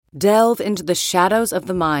Delve into the shadows of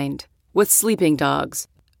the mind with Sleeping Dogs,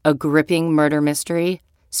 a gripping murder mystery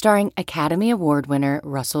starring Academy Award winner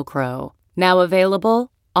Russell Crowe. Now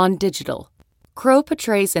available on digital. Crowe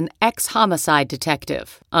portrays an ex-homicide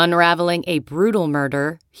detective unraveling a brutal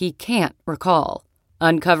murder he can't recall.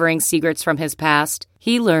 Uncovering secrets from his past,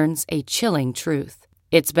 he learns a chilling truth.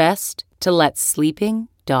 It's best to let sleeping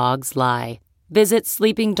dogs lie. Visit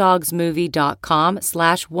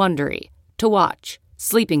sleepingdogsmovie.com/Wondery to watch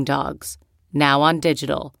Sleeping Dogs, now on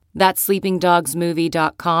digital. That's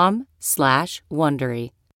sleepingdogsmovie.com/Wondery.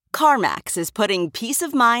 CarMax is putting peace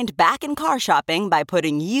of mind back in car shopping by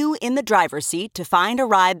putting you in the driver's seat to find a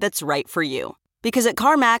ride that's right for you. Because at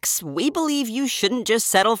CarMax, we believe you shouldn't just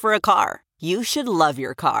settle for a car. You should love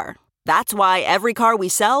your car. That's why every car we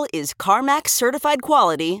sell is CarMax certified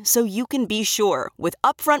quality, so you can be sure with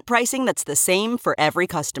upfront pricing that's the same for every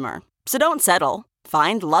customer. So don't settle.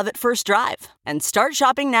 Find love at first drive and start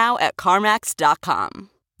shopping now at CarMax.com.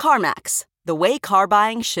 CarMax, the way car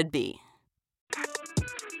buying should be.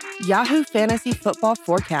 Yahoo Fantasy Football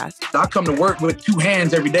Forecast. I come to work with two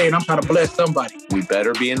hands every day, and I'm trying to bless somebody. We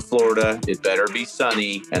better be in Florida, it better be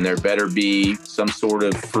sunny, and there better be some sort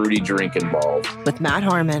of fruity drink involved. With Matt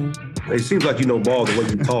Harmon. It seems like you know ball the way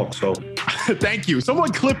you talk, so. Thank you.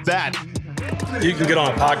 Someone clip that. You can get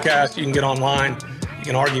on a podcast, you can get online, you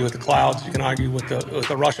can argue with the clouds, you can argue with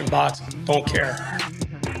the Russian bots. Don't care.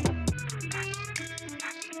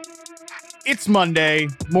 It's Monday.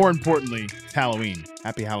 More importantly, it's Halloween.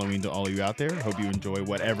 Happy Halloween to all of you out there. Hope you enjoy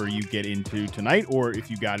whatever you get into tonight, or if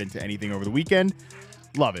you got into anything over the weekend.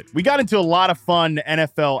 Love it. We got into a lot of fun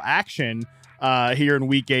NFL action here in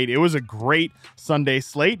Week 8. It was a great Sunday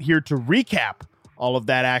slate. Here to recap all of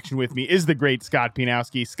that action with me is the great Scott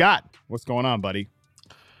Pianowski. Scott, what's going on, buddy?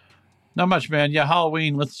 Not much, man. Yeah,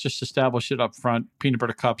 Halloween, let's just establish it up front. Peanut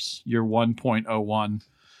butter cups, your 1.01.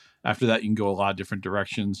 After that, you can go a lot of different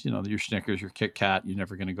directions. You know, your Snickers, your Kit Kat, you're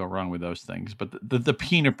never going to go wrong with those things. But the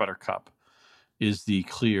peanut butter cup is the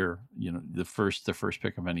clear, the first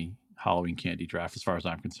pick of any Halloween candy draft, as far as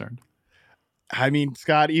I'm concerned. I mean,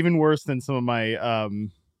 Scott, even worse than some of my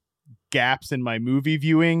gaps in my movie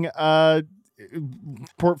viewing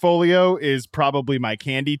portfolio is probably my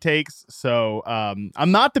candy takes. So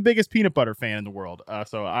I'm not the biggest peanut butter fan in the world.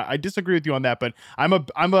 So I disagree with you on that, but I'm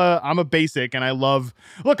a basic, and I love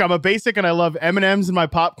M&Ms in my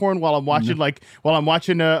popcorn while I'm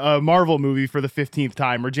watching a Marvel movie for the 15th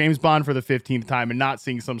time, or James Bond for the 15th time, and not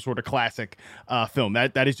seeing some sort of classic film.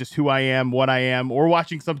 That is just who I am, what I am, or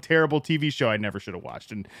watching some terrible TV show I never should have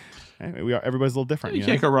watched. And anyway, everybody's a little different. You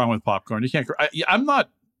can't go wrong with popcorn. You can't.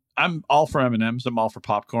 I'm all for M&Ms. I'm all for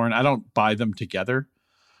popcorn. I don't buy them together.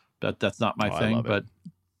 That's not my thing.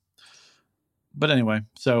 But anyway,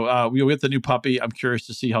 so we'll get the new puppy. I'm curious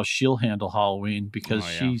to see how she'll handle Halloween, because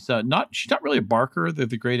she's not really a barker.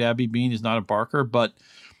 The great Abby Bean is not a barker, but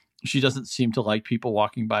she doesn't seem to like people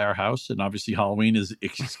walking by our house. And obviously Halloween is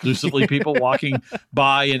exclusively people walking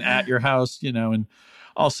by and at your house, and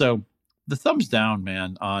also the thumbs down,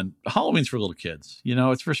 man, on Halloween's for little kids.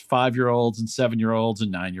 It's for 5-year-olds and 7-year-olds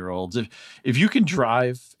and 9-year-olds. If you can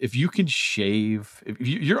drive, if you can shave, if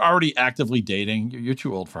you're already actively dating, you're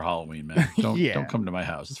too old for Halloween, man. Don't come to my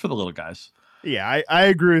house. It's for the little guys. Yeah, I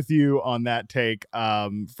agree with you on that take,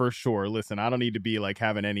 for sure. Listen, I don't need to be like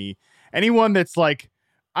having anyone that's like,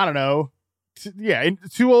 I don't know.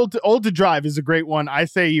 Too old to drive is a great one. I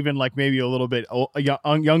say even like maybe a little bit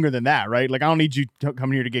younger than that, right? Like, I don't need you to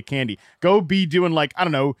come here to get candy. Go be doing like, I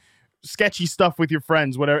don't know, sketchy stuff with your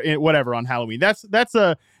friends, whatever on Halloween. That's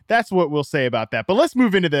what we'll say about that. But let's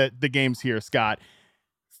move into the games here, Scott.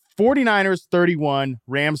 49ers 31,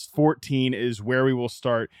 Rams 14 is where we will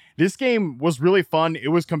start. This game was really fun. It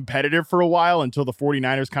was competitive for a while until the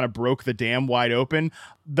 49ers kind of broke the dam wide open.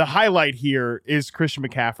 The highlight here is Christian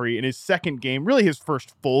McCaffrey in his second game, really his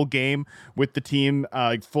first full game with the team,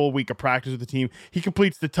 full week of practice with the team. He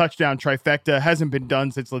completes the touchdown trifecta. Hasn't been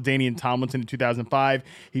done since LaDainian Tomlinson in 2005.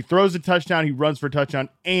 He throws a touchdown, he runs for a touchdown,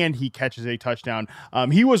 and he catches a touchdown.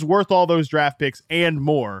 He was worth all those draft picks and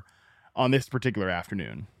more on this particular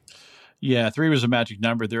afternoon. Yeah, 3 was a magic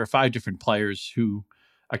number. There are 5 different players who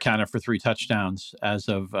accounted for 3 touchdowns as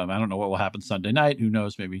of, I don't know what will happen Sunday night. Who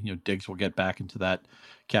knows? Maybe, Diggs will get back into that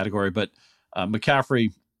category. But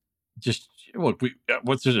McCaffrey, just, look,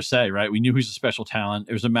 what's there to say, right? We knew he was a special talent.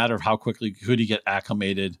 It was a matter of how quickly could he get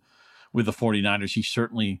acclimated with the 49ers. He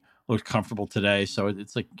certainly looked comfortable today. So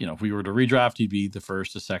it's like, if we were to redraft, he'd be the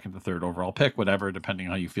first, the second, the third overall pick, whatever, depending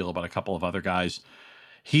on how you feel about a couple of other guys.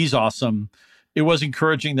 He's awesome. It was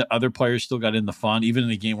encouraging that other players still got in the fun, even in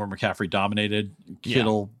a game where McCaffrey dominated.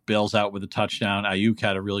 Kittle bails out with a touchdown. Ayuk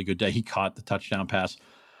had a really good day. He caught the touchdown pass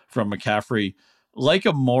from McCaffrey. Like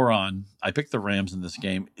a moron, I picked the Rams in this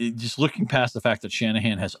game. Just looking past the fact that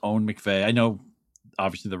Shanahan has owned McVay. I know,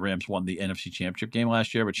 obviously, the Rams won the NFC Championship game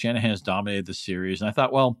last year, but Shanahan has dominated the series. And I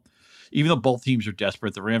thought, well, even though both teams are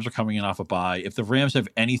desperate, the Rams are coming in off a bye. If the Rams have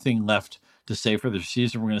anything left to say for their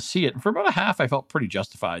season, we're going to see it. And for about a half, I felt pretty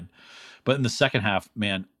justified. But in the second half,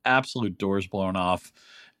 man, absolute doors blown off.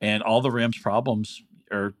 And all the Rams' problems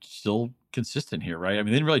are still consistent here, right? I mean,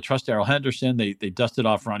 they didn't really trust Darrell Henderson. They dusted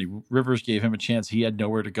off Ronnie Rivers, gave him a chance. He had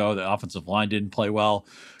nowhere to go. The offensive line didn't play well.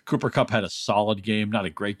 Cooper Kupp had a solid game, not a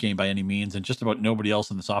great game by any means, and just about nobody else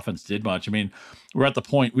in this offense did much. I mean, we're at the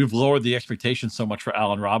point, we've lowered the expectations so much for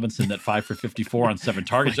Allen Robinson that 5 for 54 on 7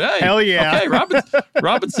 targets. Hey, hell yeah. Okay,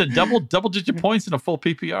 Robinson, double-digit points in a full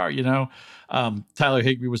PPR, you know. Tyler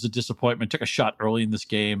Higbee was a disappointment. Took a shot early in this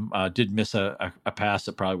game. Did miss a pass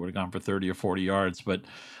that probably would have gone for 30 or 40 yards, but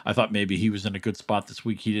I thought maybe he was in a good spot this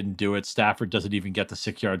week. He didn't do it. Stafford doesn't even get the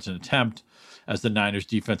 6 yards an attempt as the Niners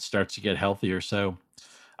defense starts to get healthier. So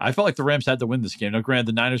I felt like the Rams had to win this game. Now, granted,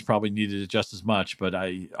 the Niners probably needed it just as much, but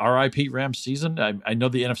RIP Rams season. I know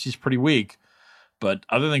the NFC is pretty weak, but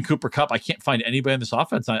other than Cooper Kupp, I can't find anybody in this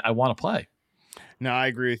offense I want to play. No, I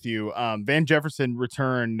agree with you. Van Jefferson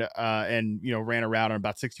returned and ran around on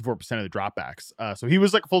about 64% of the dropbacks. So he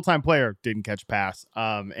was like a full-time player, didn't catch a pass.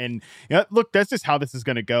 And look, that's just how this is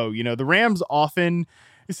going to go. The Rams often,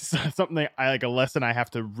 this is something that a lesson I have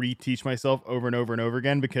to reteach myself over and over and over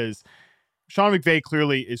again, because Sean McVay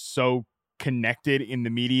clearly is so connected in the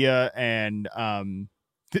media, and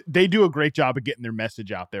they do a great job of getting their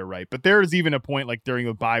message out there, right? But there is even a point like during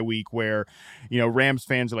the bye week where, Rams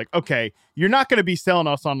fans are like, okay, you're not going to be selling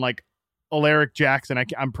us on like Alaric Jackson.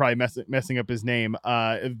 I'm probably messing up his name.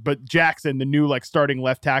 But Jackson, the new starting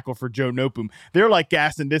left tackle for Joe Noteboom, they're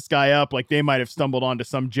gassing this guy up. Like they might have stumbled onto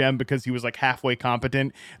some gem because he was halfway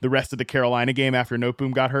competent the rest of the Carolina game after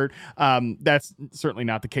Noteboom got hurt. That's certainly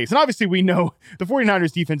not the case. And obviously we know the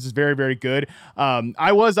 49ers defense is very, very good.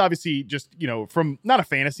 I was obviously just, from not a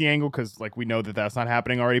fantasy angle, because we know that that's not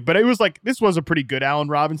happening already, but it was this was a pretty good Allen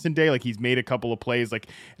Robinson day. He's made a couple of plays.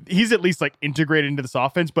 He's at least integrated into this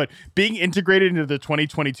offense, but being integrated into the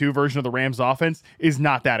 2022 version of the Rams offense is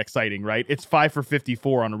not that exciting, right? It's 5 for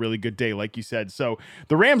 54 on a really good day, like you said. So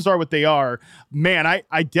the Rams are what they are. Man,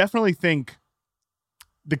 I definitely think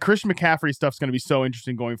the Christian McCaffrey stuff's going to be so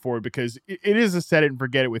interesting going forward, because it is a set it and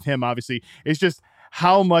forget it with him. Obviously, it's just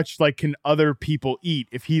how much can other people eat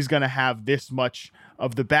if he's going to have this much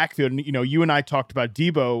of the backfield. And, you and I talked about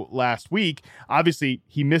Debo last week. Obviously,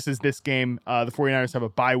 he misses this game. The 49ers have a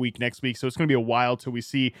bye week next week, so it's going to be a while till we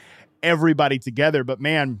see everybody together. But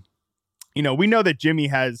man, we know that Jimmy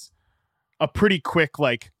has a pretty quick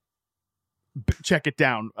check it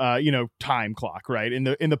down time clock, right, in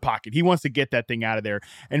the pocket. He wants to get that thing out of there,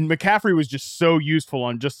 and McCaffrey was just so useful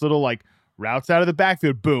on just little routes out of the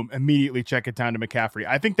backfield. Boom, immediately check it down to McCaffrey.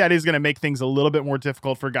 I think that is going to make things a little bit more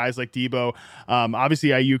difficult for guys like Debo. Obviously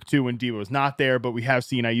Ayuk too when Debo is not there, but we have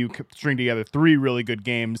seen Ayuk string together 3 really good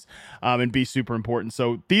games and be super important.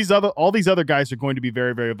 So all these other guys are going to be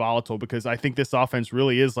very, very volatile, because I think this offense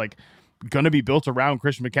really is going to be built around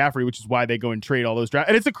Christian McCaffrey, which is why they go and trade all those drafts.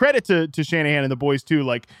 And it's a credit to Shanahan and the boys too,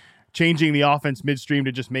 changing the offense midstream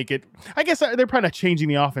to just make it, I guess they're probably not changing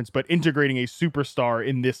the offense, but integrating a superstar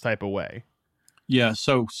in this type of way. Yeah,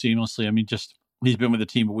 so seamlessly. I mean, just he's been with the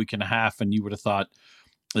team a week and a half, and you would have thought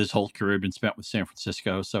his whole career had been spent with San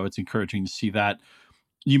Francisco. So it's encouraging to see that.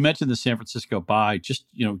 You mentioned the San Francisco bye. Just,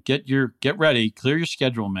 get ready, clear your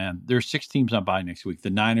schedule, man. There are 6 teams on bye next week: the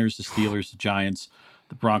Niners, the Steelers, the Giants,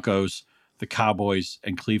 the Broncos, the Cowboys,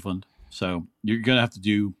 and Cleveland. So you're going to have to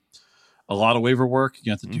do a lot of waiver work.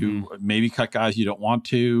 You have to do maybe cut guys you don't want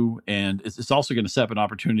to. And it's also going to set up an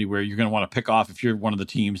opportunity where you're going to want to pick off, if you're one of the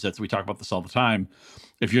teams we talk about this all the time,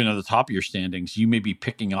 if you're near the top of your standings, you may be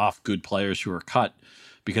picking off good players who are cut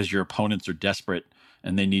because your opponents are desperate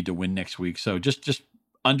and they need to win next week. So just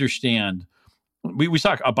understand. We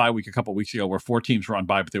saw a bye week a couple of weeks ago where 4 teams were on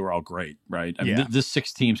bye, but they were all great, right? I mean, this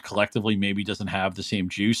 6 teams collectively maybe doesn't have the same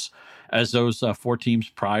juice as those 4 teams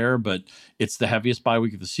prior, but it's the heaviest bye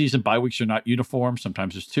week of the season. Bye weeks are not uniform.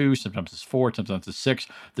 Sometimes it's 2, sometimes it's 4, sometimes it's 6.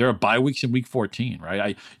 There are bye weeks in week 14,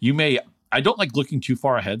 right? I don't like looking too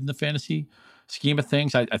far ahead in the fantasy scheme of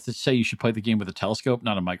things. I say you should play the game with a telescope,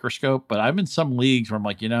 not a microscope, but I'm in some leagues where I'm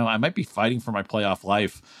I might be fighting for my playoff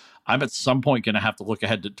life. I'm at some point going to have to look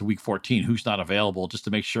ahead to week 14, who's not available, just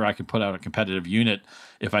to make sure I can put out a competitive unit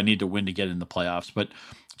if I need to win to get in the playoffs. But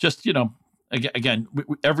just, again,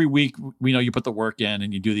 every week we know you put the work in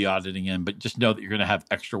and you do the auditing in, but just know that you're going to have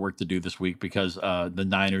extra work to do this week because the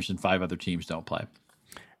Niners and 5 other teams don't play.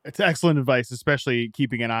 It's excellent advice, especially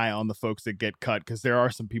keeping an eye on the folks that get cut, because there are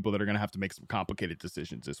some people that are going to have to make some complicated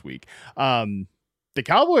decisions this week. The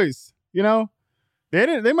Cowboys,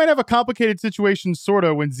 they might have a complicated situation sort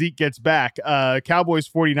of when Zeke gets back. Cowboys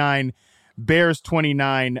 49, Bears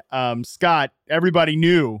 29. Scott, everybody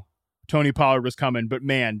knew Tony Pollard was coming, but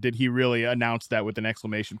man, did he really announce that with an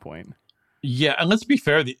exclamation point. Yeah, and let's be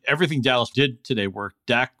fair, everything Dallas did today worked.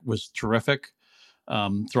 Dak was terrific.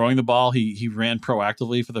 Throwing the ball, he ran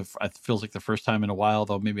proactively for it feels like the first time in a while,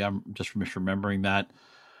 though maybe I'm just misremembering that.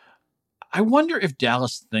 I wonder if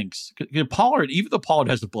Dallas thinks, Pollard, even though Pollard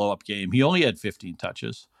has a blow-up game, he only had 15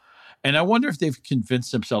 touches. And I wonder if they've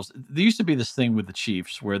convinced themselves. There used to be this thing with the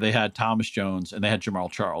Chiefs where they had Thomas Jones and they had Jamal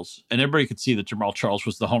Charles. And everybody could see that Jamal Charles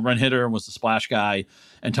was the home run hitter and was the splash guy.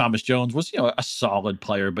 And Thomas Jones was, a solid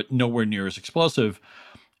player, but nowhere near as explosive.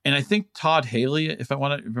 And I think Todd Haley, if I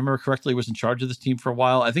want to remember correctly, was in charge of this team for a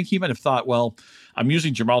while. I think he might have thought, well, I'm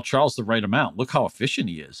using Jamal Charles the right amount. Look how efficient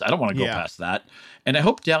he is. I don't want to go past that. And I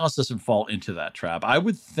hope Dallas doesn't fall into that trap. I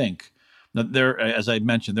would think that they're, as I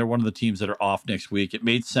mentioned, they're one of the teams that are off next week. It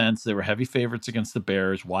made sense. They were heavy favorites against the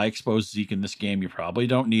Bears. Why expose Zeke in this game? You probably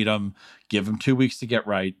don't need him. Give him 2 weeks to get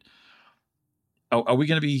right. Are we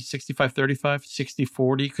going to be 65-35,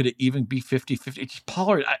 60-40? Could it even be 50-50?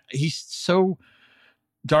 Pollard, he's so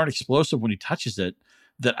darn explosive when he touches it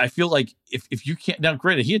that I feel like if you can't, now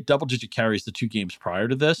granted, he had double-digit carries the 2 games prior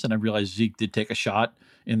to this, and I realized Zeke did take a shot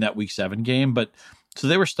in that Week 7 game, but so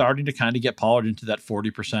they were starting to kind of get Pollard into that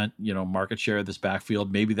 40%, market share of this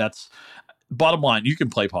backfield. Maybe that's bottom line. You can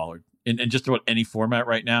play Pollard in just about any format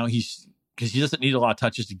right now. Because he doesn't need a lot of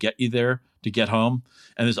touches to get you there, to get home.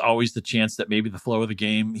 And there's always the chance that maybe the flow of the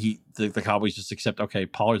game, the Cowboys just accept, okay,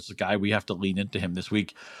 Pollard's the guy. We have to lean into him this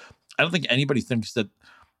week. I don't think anybody thinks that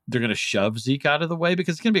they're going to shove Zeke out of the way,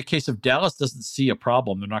 because it's going to be a case of Dallas doesn't see a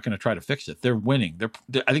problem. They're not going to try to fix it. They're winning. They're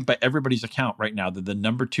I think by everybody's account right now, they're the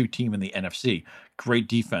number 2 team in the NFC. Great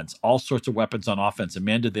defense, all sorts of weapons on offense. And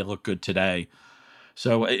man, did they look good today.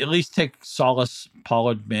 So at least take solace,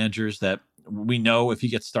 Pollard managers, that we know if he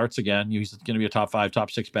gets starts again, he's going to be a top 5, top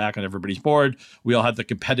 6 back on everybody's board. We all had the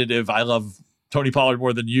competitive, I love Tony Pollard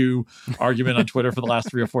more than you argument on Twitter for the last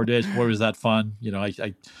 3 or 4 days. Boy, was that fun.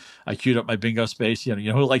 I queued up my bingo space. You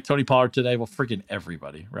know who liked Tony Pollard today? Well, freaking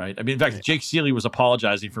everybody, right? I mean, in fact, Jake Seeley was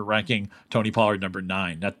apologizing for ranking Tony Pollard number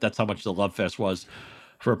 9. That's how much the love fest was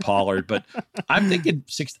for Pollard. But I'm thinking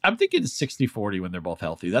 60-40 when they're both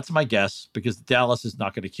healthy. That's my guess, because Dallas is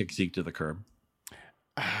not going to kick Zeke to the curb.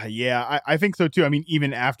 Yeah, I think so too. I mean,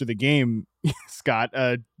 even after the game, Scott,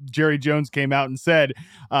 Jerry Jones came out and said,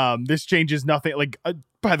 this changes nothing. Like,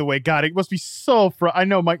 by the way, God, it must be so I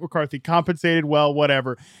know Mike McCarthy compensated well,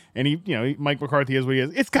 whatever. And Mike McCarthy is what he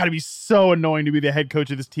is. It's got to be so annoying to be the head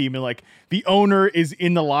coach of this team. And like, the owner is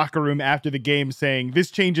in the locker room after the game saying,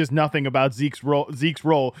 this changes nothing about Zeke's role. He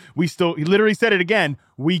literally said it again.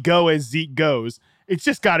 We go as Zeke goes. It's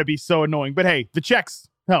just got to be so annoying. But hey, the checks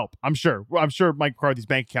help. I'm sure Mike McCarthy's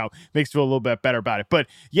bank account makes you feel a little bit better about it. But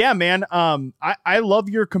yeah, man, I love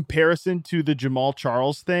your comparison to the Jamal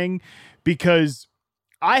Charles thing, because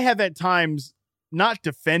I have at times not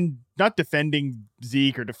defending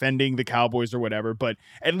Zeke or defending the Cowboys or whatever, but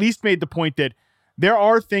at least made the point that there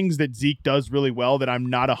are things that Zeke does really well that I'm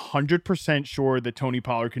not 100% sure that Tony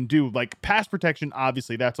Pollard can do. Like pass protection,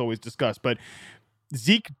 obviously that's always discussed, but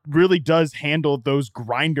Zeke really does handle those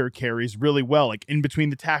grinder carries really well, like in between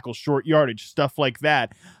the tackles, short yardage, stuff like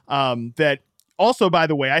that. That also, by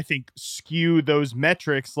the way, I think skew those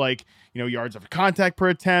metrics, like, yards of contact per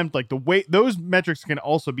attempt, like the way those metrics can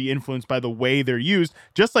also be influenced by the way they're used,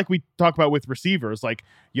 just like we talk about with receivers, like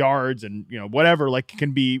yards and, whatever, like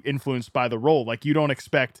can be influenced by the role. Like you don't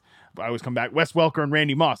expect, I always come back, Wes Welker and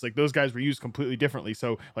Randy Moss, like those guys were used completely differently.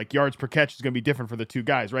 So like yards per catch is going to be different for the 2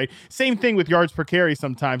 guys, right? Same thing with yards per carry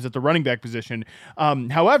sometimes at the running back position.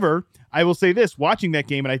 However, I will say this, watching that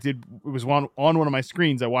game, and it was on one of my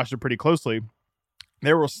screens, I watched it pretty closely.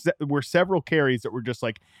 There were several carries that were just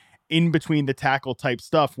like in between the tackle type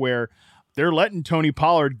stuff where they're letting Tony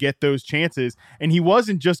Pollard get those chances, and he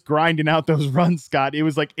wasn't just grinding out those runs, Scott. It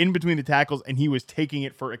was like in between the tackles, and he was taking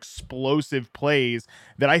it for explosive plays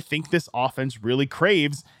that I think this offense really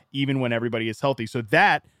craves, even when everybody is healthy. So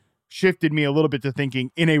that shifted me a little bit to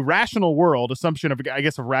thinking, in a rational world, assumption of, I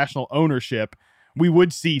guess, of rational ownership, we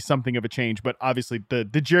would see something of a change. But obviously the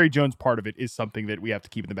Jerry Jones part of it is something that we have to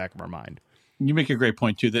keep in the back of our mind. You make a great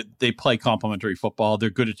point, too, that they play complementary football.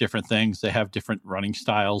 They're good at different things. They have different running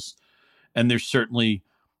styles. And there's certainly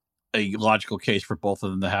a logical case for both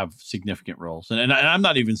of them to have significant roles. And I'm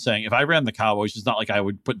not even saying if I ran the Cowboys, it's not like I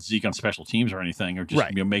would put Zeke on special teams or anything, or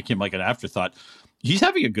just make him like an afterthought. He's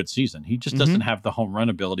having a good season. He just doesn't have the home run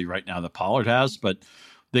ability right now that Pollard has, but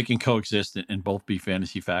they can coexist and both be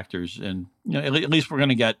fantasy factors. And at least we're going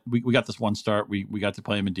to get we got this one start. We got to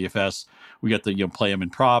play him in DFS. We got to play him in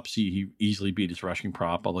props. He easily beat his rushing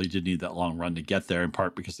prop, although he did need that long run to get there, in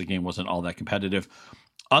part because the game wasn't all that competitive.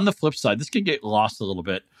 On the flip side, this can get lost a little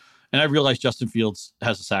bit. And I realize Justin Fields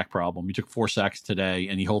has a sack problem. He took 4 sacks today,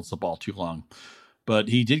 and he holds the ball too long. But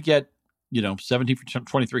he did get 17 for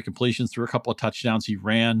 23 completions, threw a couple of touchdowns. He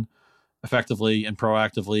ran effectively and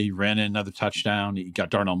proactively. He ran in another touchdown. He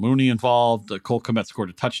got Darnell Mooney involved. Cole Kmet scored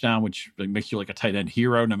a touchdown, which makes you like a tight end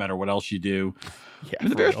hero no matter what else you do. Yeah,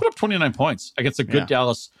 the Bears put up 29 points against a good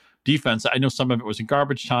Dallas defense. I know some of it was in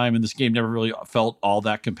garbage time, and this game never really felt all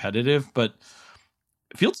that competitive, but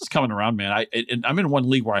Fields is coming around, man. I'm in one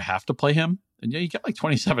league where I have to play him, and you get like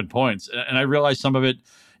 27 points, and I realize some of it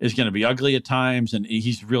is going to be ugly at times, and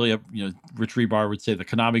he's really Rich Rebar would say the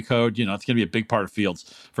Konami code. It's going to be a big part of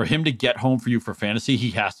Fields. For him to get home for you for fantasy, he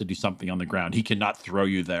has to do something on the ground. He cannot throw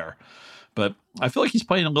you there. But I feel like he's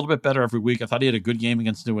playing a little bit better every week. I thought he had a good game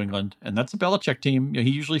against New England, and that's a Belichick team. He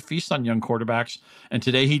usually feasts on young quarterbacks, and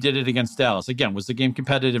today he did it against Dallas. Again, was the game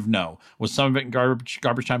competitive? No. Was some of it in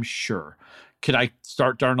garbage time? Sure. Could I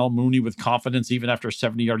start Darnell Mooney with confidence even after a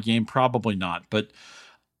 70-yard game? Probably not. But,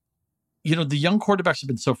 the young quarterbacks have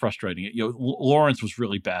been so frustrating. Lawrence was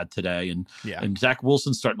really bad today, and Zach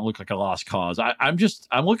Wilson's starting to look like a lost cause.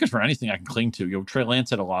 I'm looking for anything I can cling to. Trey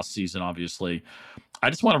Lance had a lost season, obviously.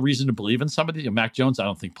 I just want a reason to believe in somebody. Mac Jones, I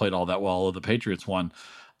don't think played all that well, although the Patriots won.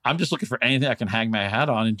 I'm just looking for anything I can hang my hat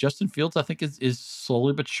on. And Justin Fields, I think, is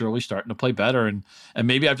slowly but surely starting to play better. And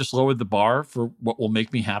maybe I've just lowered the bar for what will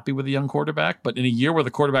make me happy with a young quarterback. But in a year where the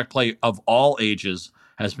quarterback play of all ages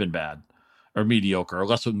has been bad or mediocre or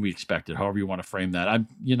less than we expected, however you want to frame that,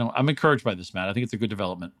 I'm encouraged by this, Matt. I think it's a good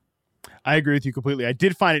development. I agree with you completely. I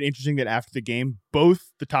did find it interesting that after the game,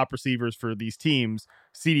 both the top receivers for these teams,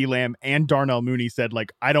 CeeDee Lamb and Darnell Mooney, said,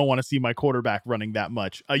 I don't want to see my quarterback running that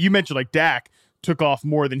much. You mentioned, Dak took off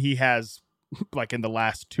more than he has in the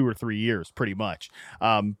last 2 or 3 years, pretty much.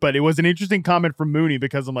 But it was an interesting comment from Mooney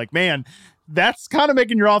because I'm like, man, that's kind of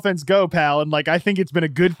making your offense go, pal. And I think it's been a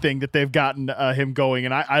good thing that they've gotten him going.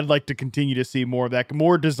 And I'd like to continue to see more of that,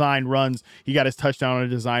 more design runs. He got his touchdown on a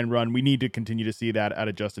design run. We need to continue to see that out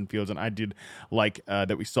of Justin Fields. And I did like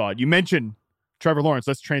that we saw it. You mentioned Trevor Lawrence.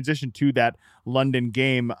 Let's transition to that London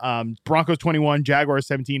game. Broncos 21, Jaguars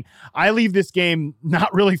 17. I leave this game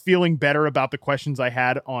not really feeling better about the questions I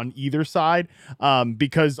had on either side,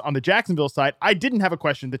 because on the Jacksonville side, I didn't have a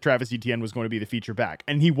question that Travis Etienne was going to be the feature back,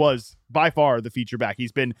 and he was by far the feature back.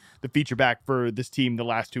 He's been the feature back for this team the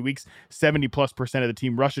last 2 weeks. 70+% of the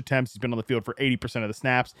team rush attempts. He's been on the field for 80% of the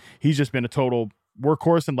snaps. He's just been a total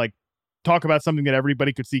workhorse, and talk about something that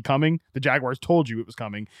everybody could see coming. The Jaguars told you it was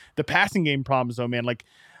coming. The passing game problems, though, man,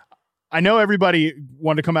 I know everybody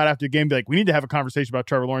wanted to come out after the game and be like, we need to have a conversation about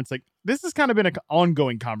Trevor Lawrence. This has kind of been an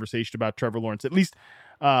ongoing conversation about Trevor Lawrence, at least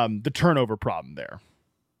the turnover problem there.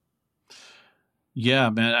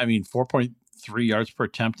 Yeah, man. 4.3 yards per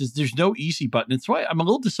attempt. There's no easy button. It's why I'm a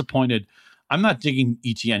little disappointed. I'm not digging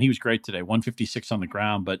Etienne. He was great today, 156 on the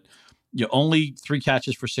ground, but only 3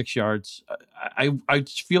 catches for 6 yards. I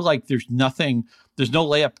just feel like there's no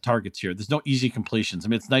layup targets here. There's no easy completions.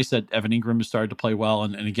 It's nice that Evan Ingram has started to play well.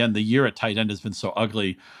 And again, the year at tight end has been so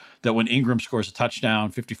ugly that when Ingram scores a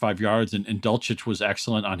touchdown, 55 yards, and Dulcich was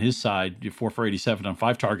excellent on his side, 4 for 87 on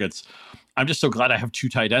 5 targets. I'm just so glad I have 2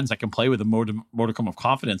 tight ends I can play with a modicum of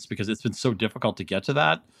confidence because it's been so difficult to get to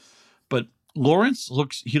that. But Lawrence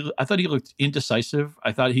I thought he looked indecisive.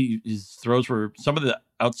 I thought his throws were some of the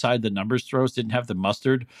outside the numbers throws didn't have the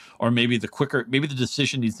mustard, or maybe the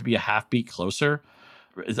decision needs to be a half beat closer.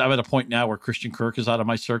 I'm at a point now where Christian Kirk is out of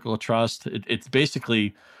my circle of trust. It's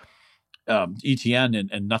basically Etienne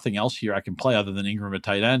and nothing else here I can play other than Ingram at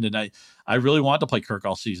tight end. And I really wanted to play Kirk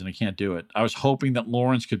all season. I can't do it. I was hoping that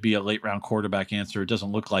Lawrence could be a late round quarterback answer. It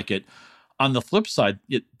doesn't look like it. On the flip side,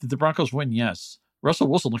 did the Broncos win? Yes. Russell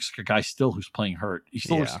Wilson looks like a guy still who's playing hurt. He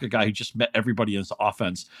still looks like a guy who just met everybody in his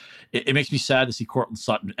offense. It makes me sad to see Cortland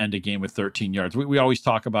Sutton end a game with 13 yards. We always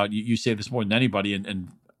talk about, you say this more than anybody, and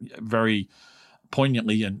very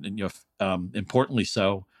poignantly and importantly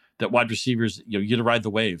so, that wide receivers, you get to ride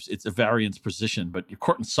the waves. It's a variance position, but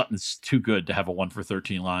Cortland Sutton is too good to have a 1 for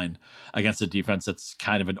 13 line against a defense that's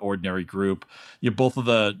kind of an ordinary group. Both of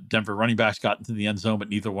the Denver running backs got into the end zone, but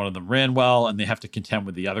neither one of them ran well, and they have to contend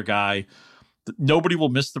with the other guy. Nobody will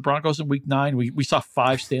miss the Broncos in week 9. We saw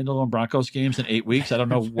 5 standalone Broncos games in 8 weeks. I don't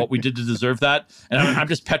know what we did to deserve that. And I'm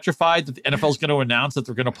just petrified that the NFL is going to announce that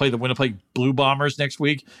they're going to play the Winnipeg Blue Bombers next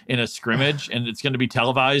week in a scrimmage, and it's going to be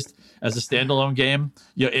televised as a standalone game.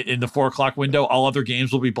 In the 4:00 window, all other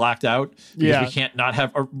games will be blacked out because we can't not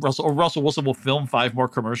have. Or Russell Wilson will film 5 more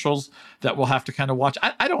commercials that we'll have to kind of watch.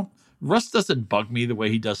 Russ doesn't bug me the way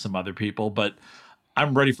he does some other people, but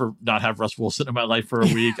I'm ready for not have Russ Wilson in my life for a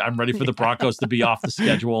week. I'm ready for the Broncos to be off the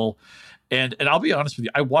schedule. And I'll be honest with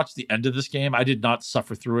you, I watched the end of this game. I did not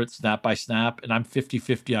suffer through it snap by snap, and I'm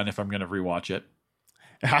 50-50 on if I'm going to rewatch it.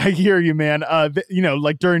 I hear you, man.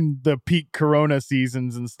 Like during the peak Corona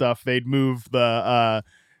seasons and stuff, they'd move the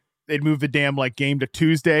damn like game to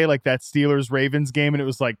Tuesday, like that Steelers-Ravens game, and it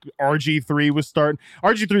was like RG3 was starting.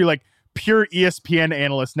 RG3, like, pure ESPN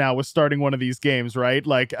analyst now, was starting one of these games, right?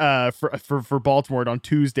 Like for Baltimore on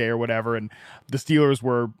Tuesday or whatever, and the Steelers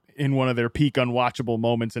were in one of their peak unwatchable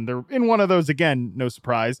moments, and they're in one of those again, no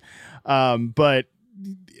surprise. But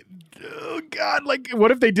oh God, like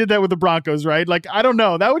what if they did that with the Broncos, right? Like I don't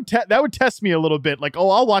know, that would test me a little bit. Like,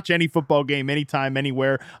 I'll watch any football game anytime,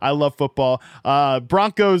 anywhere. I love football.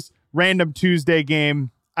 Broncos random Tuesday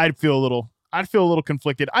game, I'd feel a little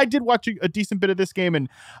conflicted. I did watch a decent bit of this game, and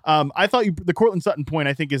I thought the Courtland Sutton point,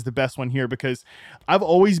 I think, is the best one here, because I've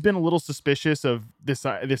always been a little suspicious of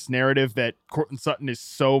this narrative that Courtland Sutton is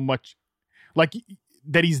so much like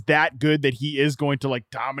that he's that good that he is going to like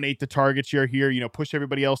dominate the target share here, push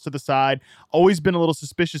everybody else to the side. Always been a little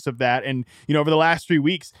suspicious of that. And, over the last 3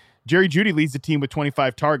 weeks, Jerry Jeudy leads the team with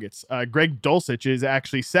 25 targets. Greg Dulcich is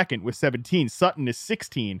actually second with 17. Sutton is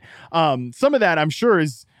 16. Some of that, I'm sure,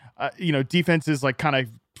 is defense is like kind of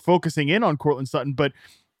focusing in on Courtland Sutton, but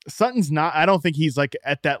Sutton's not, I don't think he's like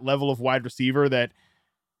at that level of wide receiver that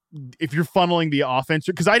if you're funneling the offense,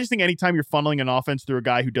 because I just think anytime you're funneling an offense through a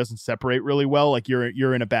guy who doesn't separate really well, like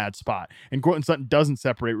you're in a bad spot. And Courtland Sutton doesn't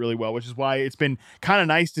separate really well, which is why it's been kind of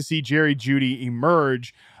nice to see Jerry Jeudy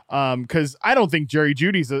emerge. Because I don't think Jerry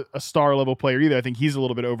Jeudy's a star level player either. I think he's a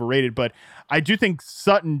little bit overrated, but I do think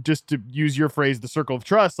Sutton, just to use your phrase, the circle of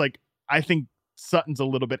trust, like I think Sutton's a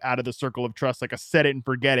little bit out of the circle of trust, like a set it and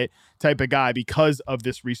forget it type of guy because of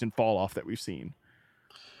this recent fall off that we've seen.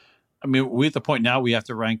 I mean, we're at the point now we have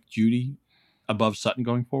to rank Jeudy above Sutton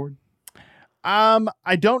going forward.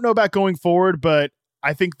 I don't know about going forward, but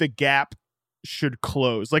I think the gap should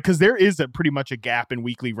close. Like, because there is pretty much a gap in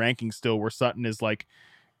weekly rankings still where Sutton is like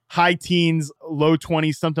high teens, low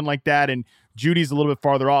 20s, something like that, and Jeudy's a little bit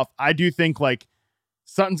farther off. I do think like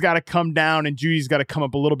Sutton's got to come down and Judy's got to come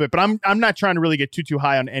up a little bit, but I'm not trying to really get too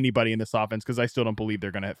high on anybody in this offense because I still don't believe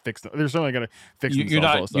they're going to fix them. They're certainly going to fix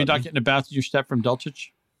themselves. You're not getting a bounce in your step from Dulcich?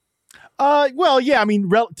 Well, yeah, I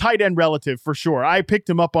mean, tight end relative for sure. I picked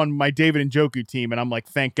him up on my David Njoku team, and I'm like,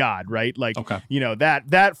 thank God, right? Like, okay.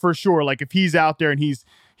 That for sure. Like, if he's out there and he's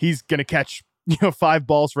going to catch 5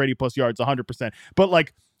 balls for 80+ yards, 100%. But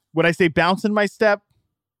like, would I say bounce in my step?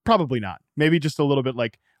 Probably not. Maybe just a little bit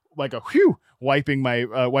like a whew, wiping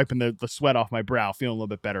the sweat off my brow, feeling a little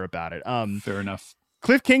bit better about it. Fair enough.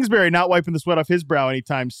 Cliff Kingsbury not wiping the sweat off his brow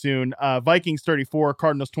anytime soon. Vikings 34,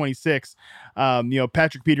 Cardinals 26.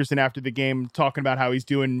 Patrick Peterson after the game talking about how he's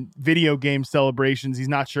doing video game celebrations. He's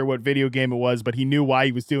not sure what video game it was, but he knew why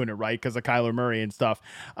he was doing it, right? Because of Kyler Murray and stuff.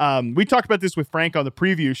 We talked about this with Frank on the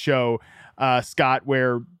preview show, Scott,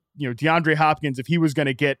 where DeAndre Hopkins, if he was going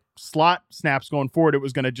to get slot snaps going forward, it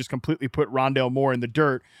was going to just completely put Rondale Moore in the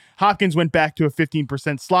dirt. Hopkins went back to a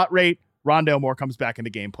 15% slot rate. Rondale Moore comes back in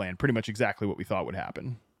the game plan. Pretty much exactly what we thought would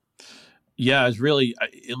happen. Yeah, it's really,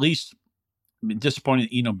 at least, disappointing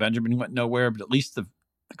that Eno Benjamin went nowhere, but at least the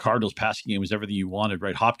Cardinals passing game was everything you wanted,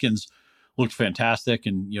 right? Hopkins looked fantastic.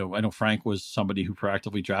 And, I know Frank was somebody who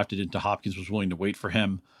proactively drafted into Hopkins, was willing to wait for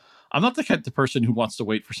him. I'm not the type of person who wants to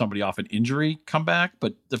wait for somebody off an injury come back,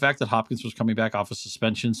 but the fact that Hopkins was coming back off a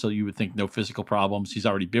suspension, so you would think no physical problems. He's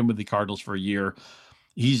already been with the Cardinals for a year.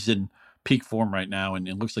 He's in peak form right now, and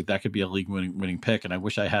it looks like that could be a league winning pick. And I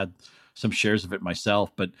wish I had some shares of it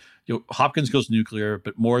myself. But Hopkins goes nuclear,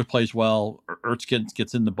 but Moore plays well. Ertz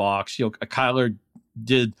gets in the box. Kyler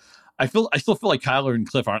did. I still feel like Kyler and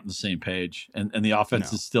Cliff aren't on the same page, and the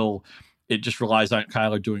offense is still. It just relies on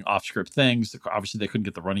Kyler doing off-script things. Obviously, they couldn't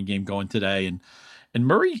get the running game going today. And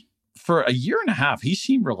Murray, for a year and a half, he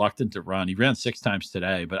seemed reluctant to run. He ran 6 times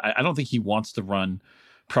today, but I don't think he wants to run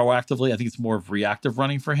proactively. I think it's more of reactive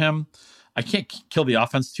running for him. I can't kill the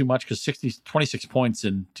offense too much because 26 points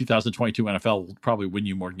in 2022 NFL will probably win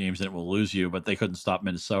you more games than it will lose you, but they couldn't stop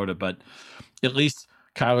Minnesota. But at least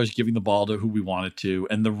Kyler's giving the ball to who we wanted to.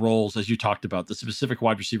 And the roles, as you talked about, the specific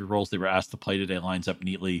wide receiver roles they were asked to play today lines up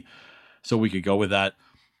neatly. So we could go with that.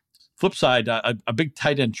 Flip side, a big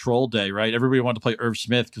tight end troll day, right? Everybody wanted to play Irv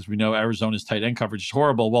Smith because we know Arizona's tight end coverage is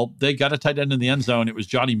horrible. Well, they got a tight end in the end zone. It was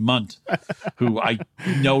Johnny Munt, who I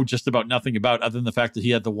know just about nothing about other than the fact that he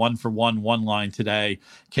had the 1-for-1 line today.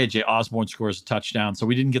 KJ Osborne scores a touchdown. So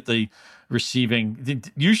we didn't get the receiving.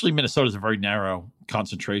 Usually Minnesota's a very narrow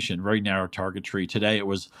concentration, very narrow target tree. Today it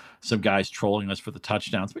was some guys trolling us for the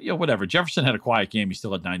touchdowns, but whatever. Jefferson had a quiet game. He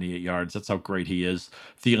still had 98 yards. That's how great he is.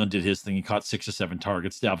 Thielen did his thing. He caught 6 or 7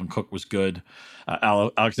 targets. Dalvin Cook was good.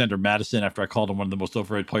 Alexander Madison, after I called him one of the most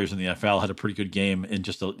overrated players in the NFL, had a pretty good game in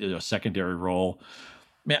just a secondary role.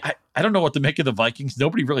 Man, I don't know what to make of the Vikings.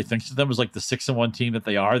 Nobody really thinks of them as like the 6-1 team that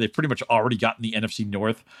they are. They've pretty much already gotten the NFC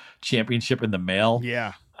North championship in the mail.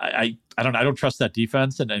 Yeah. I don't trust that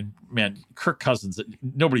defense. And man, Kirk Cousins,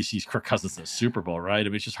 nobody sees Kirk Cousins in the Super Bowl, right? I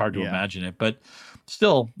mean, it's just hard to imagine it. But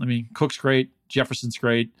still, I mean, Cook's great. Jefferson's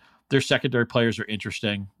great. Their secondary players are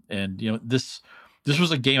interesting. And, this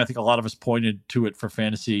was a game I think a lot of us pointed to it for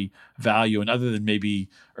fantasy value. And other than maybe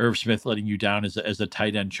Irv Smith letting you down as a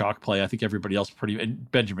tight end chalk play, I think everybody else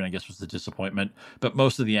and Benjamin, I guess, was the disappointment. But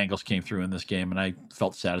most of the angles came through in this game, and I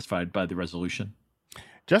felt satisfied by the resolution.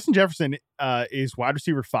 Justin Jefferson is wide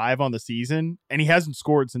receiver 5 on the season, and he hasn't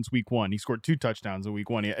scored since week 1. He scored 2 touchdowns in week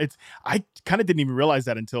 1. I kind of didn't even realize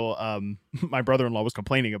that until my brother-in-law was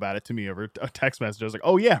complaining about it to me over a text message. I was like,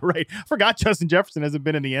 oh yeah, right. I forgot Justin Jefferson hasn't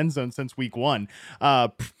been in the end zone since week 1.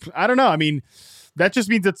 I don't know. I mean, that just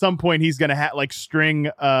means at some point he's going to string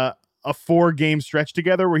a 4-game stretch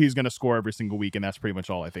together where he's going to score every single week, and that's pretty much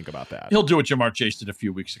all I think about that. He'll do what Jamar Chase did a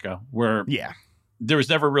few weeks ago, where there was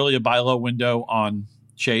never really a buy low window on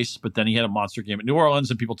Chase, but then he had a monster game at New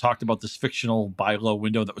Orleans, and people talked about this fictional buy low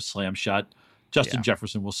window that was slam shut. Justin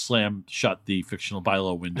Jefferson will slam shut the fictional buy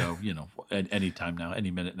low window, at any time now,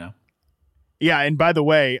 any minute now. Yeah, and by the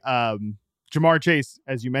way, Jamar Chase,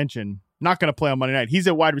 as you mentioned, not going to play on Monday night. He's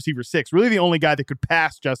at wide receiver 6, really the only guy that could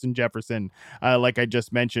pass Justin Jefferson, like I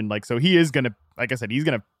just mentioned. So he is going to, like I said, he's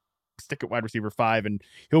going to stick at wide receiver 5, and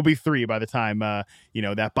he'll be 3 by the time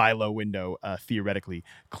that buy low window theoretically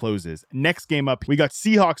closes. Next game up, we got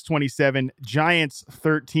Seahawks 27, Giants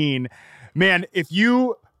 13. Man, if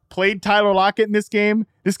you played Tyler Lockett in this game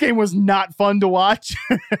was not fun to watch.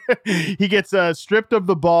 He gets stripped of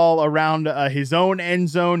the ball around his own end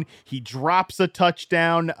zone. He drops a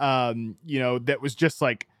touchdown that was just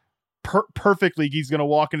like perfectly. He's going to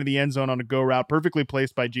walk into the end zone on a go route, perfectly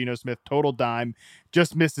placed by Geno Smith, total dime,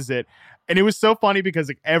 just misses it. And it was so funny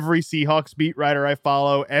because every Seahawks beat writer I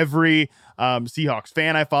follow, every Seahawks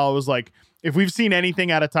fan I follow was like, if we've seen anything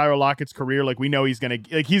out of Tyler Lockett's career, we know he's going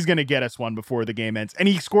to get us one before the game ends. And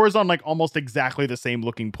he scores on almost exactly the same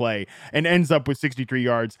looking play and ends up with 63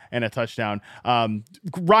 yards and a touchdown.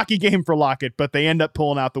 Rocky game for Lockett, but they end up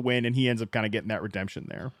pulling out the win, and he ends up kind of getting that redemption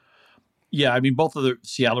there. Yeah, I mean, both of the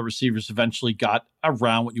Seattle receivers eventually got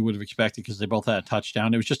around what you would have expected because they both had a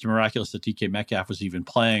touchdown. It was just miraculous that DK Metcalf was even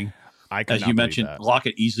playing. As you mentioned,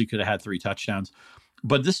 Lockett easily could have had 3 touchdowns.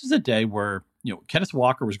 But this is a day where, Kenneth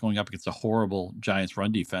Walker was going up against a horrible Giants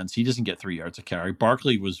run defense. He doesn't get 3 yards a carry.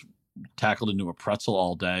 Barkley was tackled into a pretzel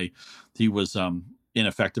all day. He was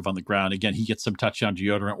ineffective on the ground. Again, he gets some touchdown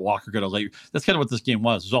deodorant. Walker got a late. That's kind of what this game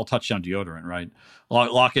was. It was all touchdown deodorant, right?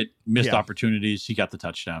 Lockett missed opportunities. He got the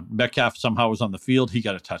touchdown. Metcalf somehow was on the field. He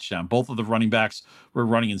got a touchdown. Both of the running backs were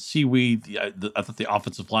running in seaweed. I thought the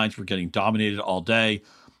offensive lines were getting dominated all day.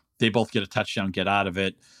 They both get a touchdown, get out of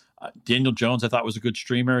it. Daniel Jones, I thought, was a good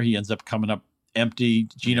streamer. He ends up coming up empty.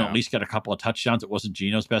 Geno at least got a couple of touchdowns. It wasn't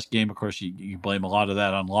Geno's best game. Of course, you blame a lot of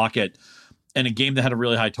that on Lockett. And a game that had a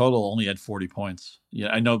really high total only had 40 points.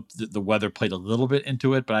 I know the weather played a little bit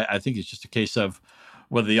into it, but I think it's just a case of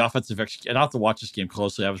whether the offensive execution. And I'll have to watch this game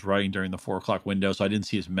closely. I was writing during the 4:00 window, so I didn't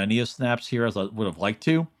see as many of snaps here as I would have liked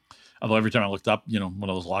to. Although every time I looked up, one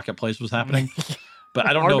of those Lockett plays was happening. But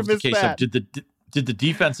I don't know if it's the case of did the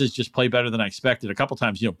defenses just play better than I expected? A couple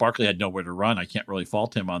times, Barkley had nowhere to run. I can't really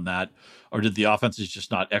fault him on that. Or did the offenses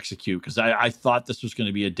just not execute? Because I thought this was going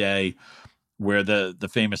to be a day where the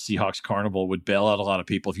famous Seahawks carnival would bail out a lot of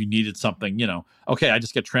people. If you needed something, okay, I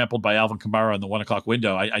just get trampled by Alvin Kamara in the 1:00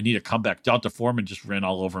 window. I need a comeback. Donta Foreman just ran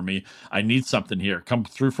all over me. I need something here. Come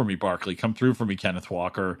through for me, Barkley. Come through for me, Kenneth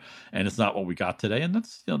Walker. And it's not what we got today. And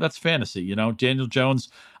that's fantasy. Daniel Jones,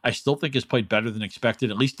 I still think has played better than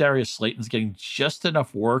expected. At least Darius Slayton's getting just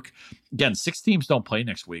enough work. Again, 6 teams don't play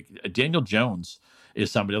next week. Daniel Jones is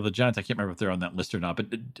somebody. The Giants, I can't remember if they're on that list or not,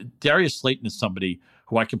 but Darius Slayton is somebody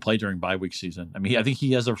who I can play during bye week season. I mean, I think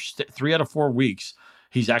he has 3 out of 4 weeks.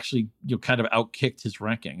 He's actually kind of outkicked his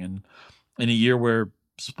ranking. And in a year where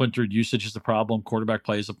splintered usage is a problem, quarterback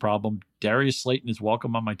play is a problem, Darius Slayton is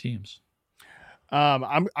welcome on my teams.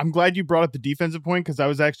 I'm glad you brought up the defensive point, because I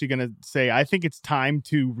was actually going to say I think it's time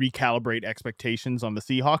to recalibrate expectations on the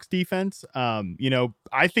Seahawks defense.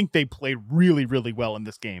 I think they played really, really well in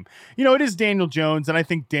this game. It is Daniel Jones, and I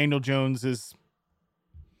think Daniel Jones is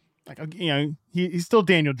he's still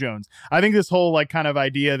Daniel Jones. I think this whole kind of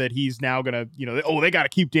idea that he's now going to, they got to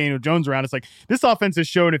keep Daniel Jones around. It's like this offense has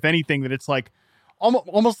shown, if anything, that it's like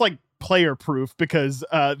almost like player proof, because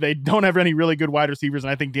they don't have any really good wide receivers,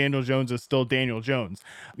 and I think Daniel Jones is still Daniel Jones.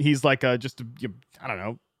 He's like I don't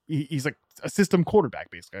know, he's like a system quarterback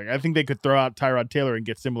basically. I think they could throw out Tyrod Taylor and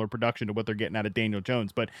get similar production to what they're getting out of Daniel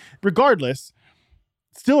Jones, but regardless,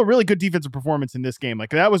 still a really good defensive performance in this game. Like,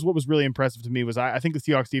 that was what was really impressive to me. Was I think the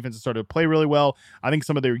Seahawks defense has started to play really well. I think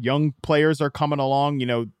some of their young players are coming along.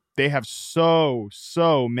 They have so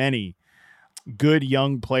many good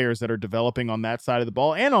young players that are developing on that side of the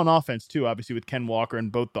ball, and on offense too, obviously, with Ken Walker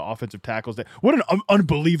and both the offensive tackles. What an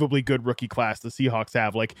unbelievably good rookie class the Seahawks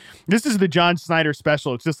have. Like, this is the John Snyder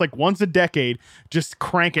special. It's just like once a decade, just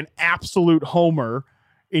crank an absolute homer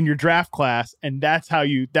in your draft class, and that's how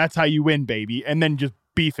you win, baby. And then just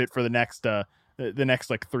beef it for the next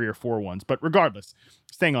like 3 or 4 ones. But regardless,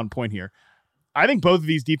 staying on point here, I think both of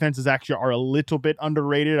these defenses actually are a little bit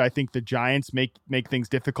underrated. I think the Giants make things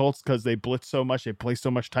difficult because they blitz so much. They play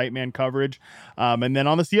so much tight man coverage. And then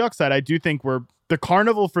on the Seahawks side, I do think the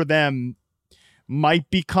carnival for them might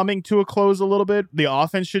be coming to a close a little bit. The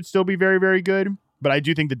offense should still be very, very good, but I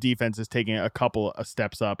do think the defense is taking a couple of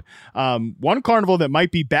steps up. One carnival that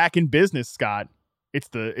might be back in business, Scott, it's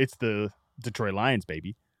the Detroit Lions,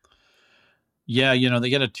 baby. Yeah, they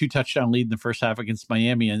get a 2-touchdown lead in the first half against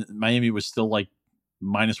Miami, and Miami was still like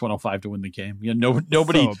minus 105 to win the game.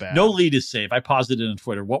 Nobody, no lead is safe. I paused it on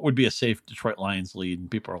Twitter. What would be a safe Detroit Lions lead? And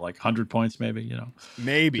people are like 100 points, maybe.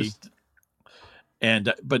 Maybe.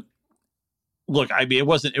 But look, I mean,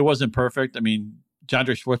 it wasn't perfect. I mean,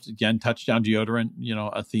 DeAndre Swift again, touchdown deodorant.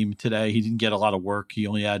 A theme today. He didn't get a lot of work. He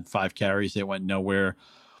only had 5 carries. They went nowhere.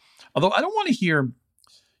 Although I don't want to hear.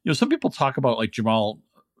 Some people talk about like Jamal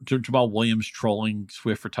Williams trolling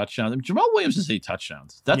Swift for touchdowns. I mean, Jamal Williams has 8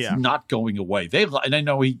 touchdowns. That's not going away. And I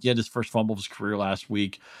know he had his first fumble of his career last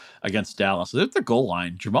week against Dallas. So they're at the goal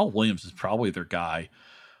line. Jamal Williams is probably their guy.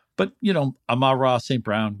 But, Amon-Ra St.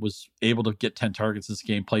 Brown was able to get 10 targets this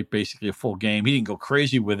game, played basically a full game. He didn't go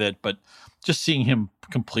crazy with it, but just seeing him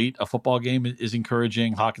complete a football game is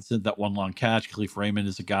encouraging. Hawkinson, that one long catch. Khalif Raymond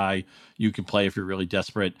is a guy you can play if you're really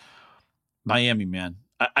desperate. Miami, man.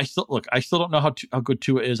 I still don't know how good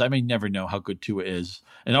Tua is. I may never know how good Tua is.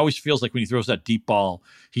 And it always feels like when he throws that deep ball,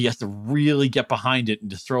 he has to really get behind it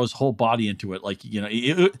and just throw his whole body into it. Like,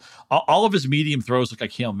 all of his medium throws look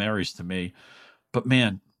like Hail Marys to me. But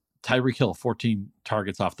man, Tyreek Hill, 14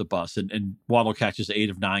 targets off the bus, and Waddle catches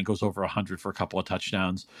 8 of 9, goes over 100 for a couple of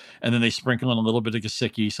touchdowns. And then they sprinkle in a little bit of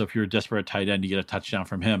Gesicki. So if you're a desperate tight end, you get a touchdown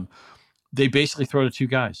from him. They basically throw to 2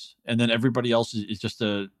 guys. And then everybody else is just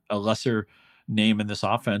a lesser name in this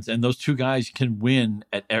offense, and those 2 guys can win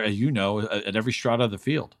at every strata of the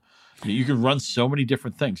field. You can run so many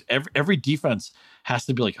different things. Every defense has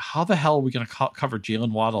to be like, how the hell are we going to cover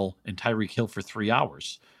Jalen Waddle and Tyreek Hill for 3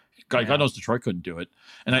 hours? God knows Detroit couldn't do it.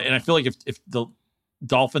 And I feel like if the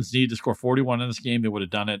Dolphins needed to score 41 in this game, they would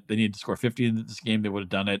have done it. They needed to score 50 in this game, they would have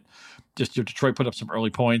done it. Just Detroit put up some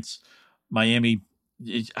early points. Miami,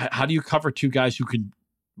 how do you cover 2 guys who can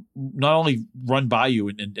not only run by you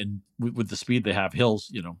and with the speed they have?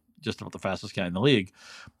 Hill's, just about the fastest guy in the league,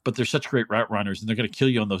 but they're such great route runners, and they're going to kill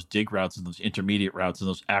you on those dig routes and those intermediate routes and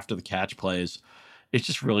those after the catch plays. It's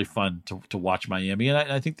just really fun to watch Miami. And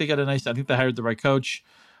I think they got I think they hired the right coach.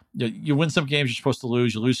 You win some games you're supposed to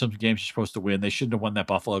lose. You lose some games you're supposed to win. They shouldn't have won that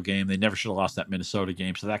Buffalo game. They never should have lost that Minnesota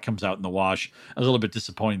game. So that comes out in the wash. A little bit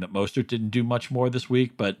disappointing that Mostert didn't do much more this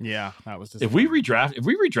week. But yeah, that was if we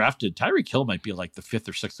redrafted, Tyreek Hill might be like the 5th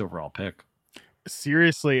or 6th overall pick.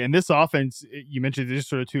 Seriously. And this offense, you mentioned just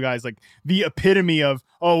sort of 2 guys, like the epitome of,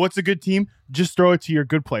 what's a good team? Just throw it to your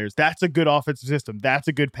good players. That's a good offensive system. That's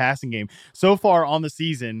a good passing game. So far on the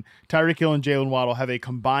season, Tyreek Hill and Jalen Waddle have a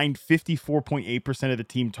combined 54.8% of the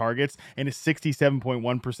team targets and a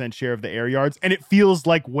 67.1% share of the air yards. And it feels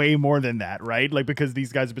like way more than that, right? Like, because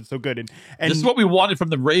these guys have been so good. And this is what we wanted from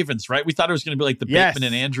the Ravens, right? We thought it was going to be like the Bateman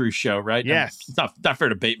and Andrews show, right? Yes. It's not fair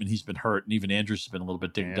to Bateman. He's been hurt. And even Andrews has been a little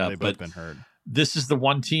bit dinged up. They've both been hurt. This is the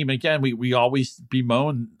one team, again, we always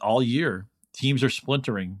bemoan all year. Teams are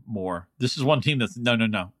splintering more. This is one team that's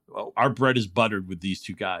no. Our bread is buttered with these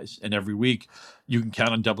 2 guys. And every week you can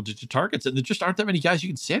count on double-digit targets. And there just aren't that many guys you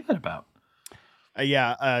can say that about.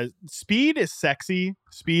 Speed is sexy.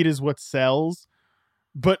 Speed is what sells.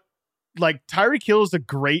 But like, Tyreek Hill is a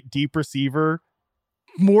great deep receiver.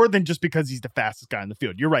 more than just because he's the fastest guy on the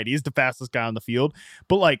field. You're right. He's the fastest guy on the field,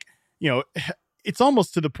 but like, it's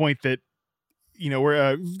almost to the point that,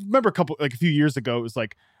 where remember a few years ago, it was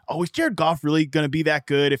like, oh, is Jared Goff really going to be that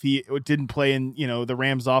good if he didn't play in, the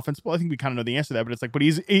Rams offense? Well, I think we kind of know the answer to that, but it's like, but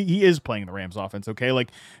he is playing the Rams offense. Okay.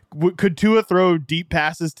 Like could Tua throw deep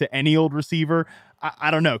passes to any old receiver?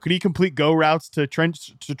 I don't know. Could he complete go routes to Trent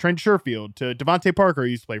Sherfield, to Devontae Parker, who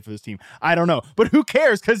used to play for this team? I don't know, but who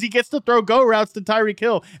cares? Cause he gets to throw go routes to Tyreek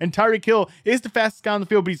Hill, and Tyreek Hill is the fastest guy on the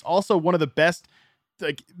field, but he's also one of the best.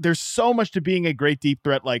 Like there's so much to being a great deep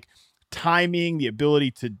threat. Like timing, the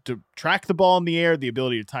ability to track the ball in the air, the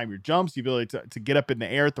ability to time your jumps, the ability to get up in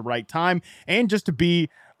the air at the right time, and just to be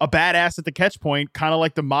a badass at the catch point, kind of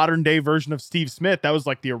like the modern day version of Steve Smith. That was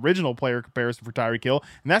like the original player comparison for Tyreek Hill,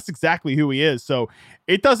 and that's exactly who he is. So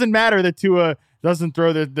it doesn't matter that Tua doesn't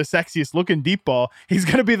throw the sexiest looking deep ball. He's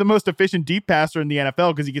going to be the most efficient deep passer in the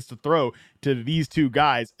NFL because he gets to throw to these two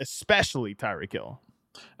guys, especially Tyreek Hill.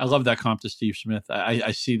 I love that comp to Steve Smith.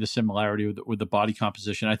 I see the similarity with the body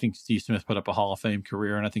composition. I think Steve Smith put up a Hall of Fame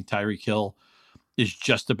career, and I think Tyreek Hill is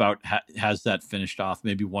just about has that finished off,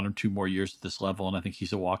 maybe 1 or 2 more years at this level, and I think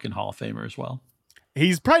he's a walk-in Hall of Famer as well.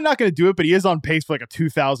 He's probably not going to do it, but he is on pace for like a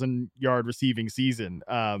 2,000-yard receiving season.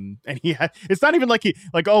 And it's not even like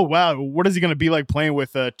oh wow, what is he going to be like playing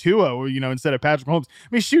with Tua, instead of Patrick Mahomes? I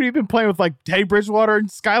mean, shoot, he's been playing with like Teddy Bridgewater and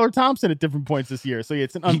Skylar Thompson at different points this year. So yeah,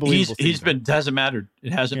 it's an unbelievable. It hasn't mattered.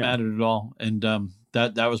 It hasn't mattered at all. And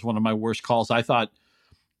that was one of my worst calls. I thought,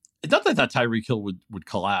 not that I thought Tyreek Hill would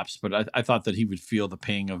collapse, but I thought that he would feel the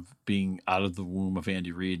pain of being out of the womb of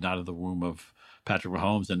Andy Reid, not out of the womb of Patrick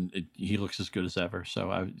Mahomes, and he looks as good as ever.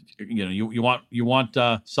 So you want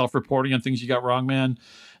self-reporting on things you got wrong, man.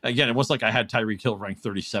 Again, it wasn't like I had Tyreek Hill ranked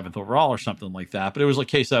 37th overall or something like that, but it was a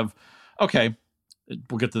case of, okay,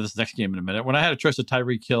 we'll get to this next game in a minute. When I had a choice of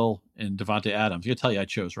Tyreek Hill and Davante Adams, I can tell you I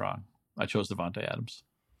chose wrong. I chose Davante Adams.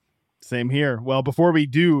 Same here. Well, before we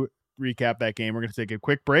do recap that game, we're going to take a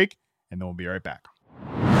quick break, and then we'll be right back.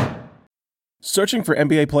 Searching for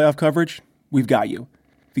NBA playoff coverage? We've got you.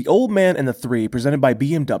 The Old Man and the Three, presented by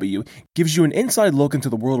BMW, gives you an inside look into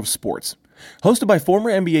the world of sports. Hosted by former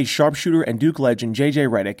NBA sharpshooter and Duke legend J.J.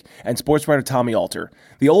 Redick and sports writer Tommy Alter,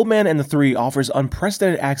 The Old Man and the Three offers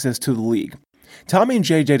unprecedented access to the league. Tommy and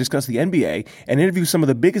J.J. discuss the NBA and interview some of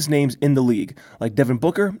the biggest names in the league, like Devin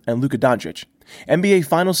Booker and Luka Doncic. NBA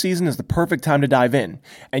final season is the perfect time to dive in,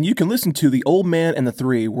 and you can listen to The Old Man and the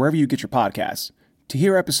Three wherever you get your podcasts. To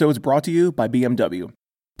hear episodes brought to you by BMW.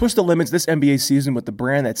 Push the limits this NBA season with the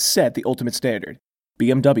brand that set the ultimate standard.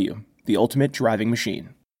 BMW, the ultimate driving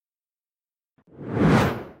machine.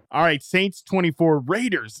 All right, Saints 24,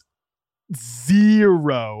 Raiders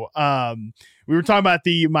 0. We were talking about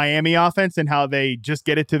the Miami offense and how they just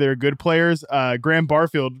get it to their good players. Graham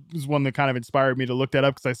Barfield was one that kind of inspired me to look that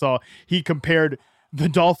up because I saw he compared the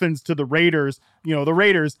Dolphins to the Raiders. The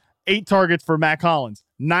Raiders, 8 targets for Matt Collins,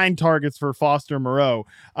 9 targets for Foster Moreau.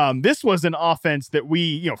 This was an offense that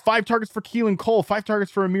 5 targets for Keelan Cole, 5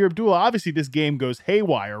 targets for Amir Abdullah. Obviously, this game goes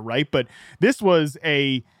haywire, right? But this was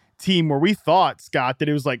a team where we thought, Scott, that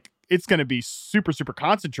it was like it's going to be super, super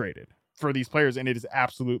concentrated for these players, and it is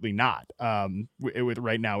absolutely not with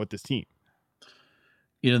right now with this team.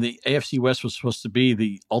 The AFC West was supposed to be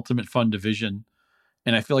the ultimate fun division,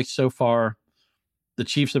 and I feel like so far the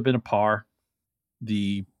Chiefs have been a par.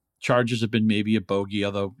 The Chargers have been maybe a bogey,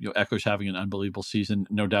 although Echo's having an unbelievable season,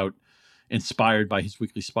 no doubt inspired by his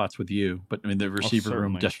weekly spots with you. But I mean, the receiver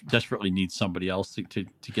room desperately needs somebody else to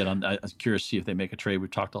get on. I'm curious to see if they make a trade.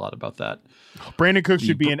 We've talked a lot about that. Brandon Cooks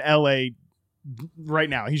should be in LA right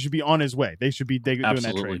now. He should be on his way. They should be doing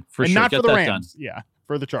that trade. For and sure. Not Get for the that Rams. done. Yeah,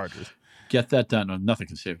 for the Chargers. Get that done. No, nothing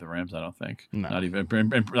can save the Rams, I don't think. No. Not even,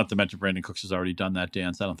 and not to mention Brandon Cooks has already done that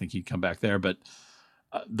dance. I don't think he'd come back there. But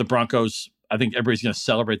the Broncos, I think everybody's going to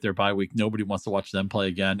celebrate their bye week. Nobody wants to watch them play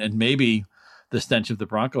again. And maybe the stench of the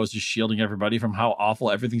Broncos is shielding everybody from how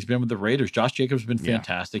awful everything's been with the Raiders. Josh Jacobs has been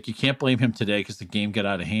fantastic. You can't blame him today because the game got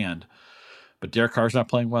out of hand. But Derek Carr's not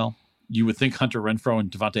playing well. You would think Hunter Renfrow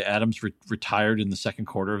and Davante Adams retired in the second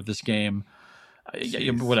quarter of this game.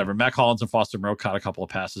 Whatever. Matt Collins and Foster Moreau caught a couple of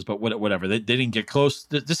passes, but whatever. They didn't get close.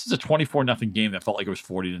 This is a 24-0 game that felt like it was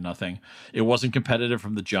 40-0. It wasn't competitive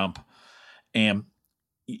from the jump. And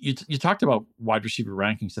you talked about wide receiver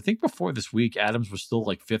rankings. I think before this week, Adams was still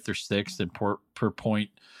like 5th or 6th in per point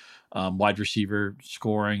wide receiver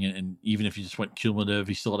scoring. And even if you just went cumulative,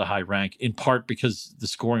 he's still at a high rank, in part because the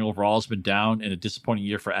scoring overall has been down, and a disappointing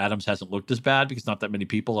year for Adams hasn't looked as bad because not that many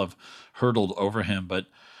people have hurdled over him. But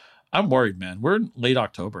I'm worried, man. We're in late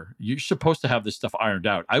October. You're supposed to have this stuff ironed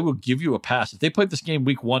out. I will give you a pass. If they played this game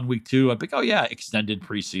week 1, week 2, I'd be like, oh, yeah, extended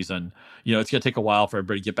preseason. It's going to take a while for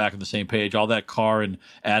everybody to get back on the same page. All that Carr and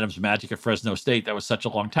Adams magic at Fresno State, that was such a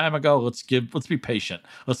long time ago. Let's be patient.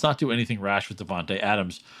 Let's not do anything rash with Davante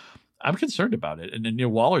Adams. I'm concerned about it. And then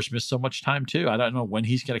Waller's missed so much time, too. I don't know when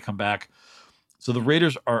he's going to come back. So the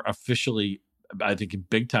Raiders are officially, I think, in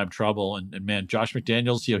big-time trouble. And man, Josh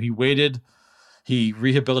McDaniels, he waited. He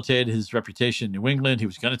rehabilitated his reputation in New England. He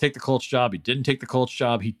was going to take the Colts job. He didn't take the Colts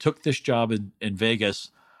job. He took this job in Vegas.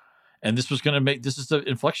 And this is the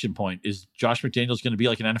inflection point. Is Josh McDaniels going to be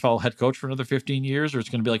like an NFL head coach for another 15 years? Or it's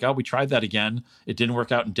going to be like, oh, we tried that again. It didn't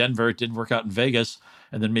work out in Denver. It didn't work out in Vegas.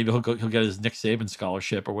 And then maybe he'll get his Nick Saban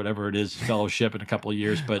scholarship or whatever it is, fellowship in a couple of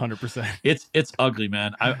years. But 100%. It's ugly,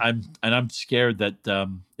 man. I'm scared that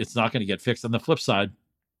it's not going to get fixed. On the flip side,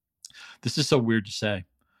 this is so weird to say.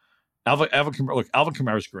 Alvin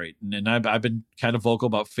Kamara is great, and I've been kind of vocal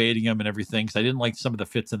about fading him and everything because I didn't like some of the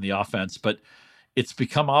fits in the offense. But it's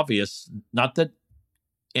become obvious, not that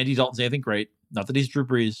Andy Dalton's anything great, not that he's Drew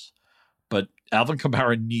Brees, but Alvin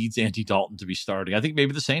Kamara needs Andy Dalton to be starting. I think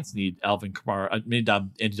maybe the Saints need Andy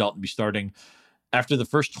Dalton to be starting. After the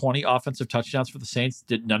first 20 offensive touchdowns for the Saints,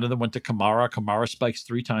 none of them went to Kamara. Kamara spikes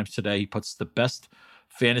 3 times today. He puts the best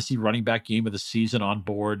fantasy running back game of the season on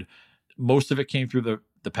board. Most of it came through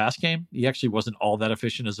the pass game. He actually wasn't all that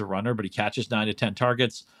efficient as a runner, but he catches 9 to 10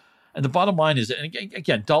 targets. And the bottom line is, and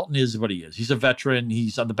again, Dalton is what he is. He's a veteran.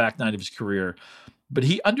 He's on the back 9 of his career, but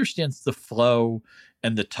he understands the flow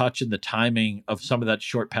and the touch and the timing of some of that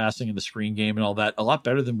short passing and the screen game and all that a lot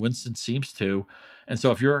better than Winston seems to. And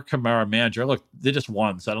so if you're a Kamara manager, look, they just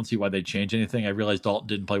won, so I don't see why they'd change anything. I realize Dalton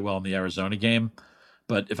didn't play well in the Arizona game,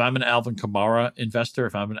 but if I'm an Alvin Kamara investor,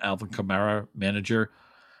 if I'm an Alvin Kamara manager,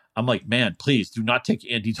 I'm like, man, please do not take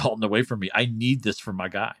Andy Dalton away from me. I need this for my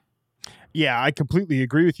guy. Yeah, I completely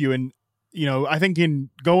agree with you. And, I think in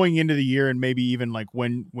going into the year and maybe even like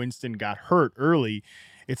when Winston got hurt early,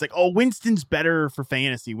 it's like, oh, Winston's better for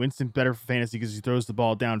fantasy. Winston's better for fantasy because he throws the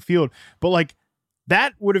ball downfield. But like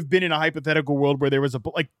that would have been in a hypothetical world where there was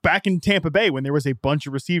back in Tampa Bay when there was a bunch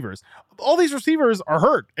of receivers. All these receivers are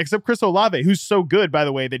hurt except Chris Olave, who's so good, by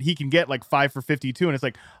the way, that he can get like 5 for 52. And it's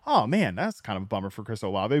like, oh man, that's kind of a bummer for Chris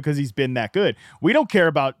Olave because he's been that good. We don't care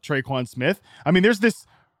about Traquan Smith. I mean, there's this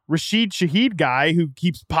Rashid Shaheed guy who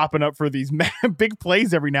keeps popping up for these big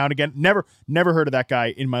plays every now and again. Never heard of that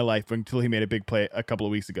guy in my life until he made a big play a couple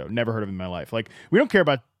of weeks ago. Never heard of him in my life. Like, we don't care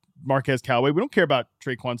about Marquez Callaway. We don't care about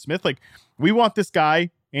Traquan Smith. Like, we want this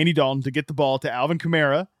guy, Andy Dalton, to get the ball to Alvin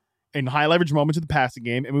Kamara in high leverage moments of the passing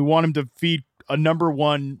game, and we want him to feed a number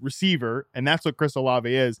 1 receiver, and that's what Chris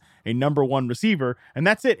Olave is, a number 1 receiver, and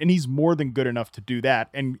that's it. And he's more than good enough to do that.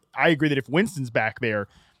 And I agree that if Winston's back there,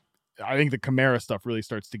 I think the Kamara stuff really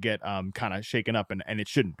starts to get kind of shaken up, and it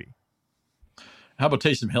shouldn't be. How about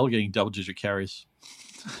Taysom Hill getting double-digit carries?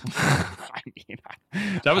 I mean,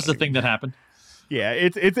 that was the thing that happened. Yeah,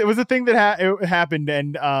 it was a thing that happened,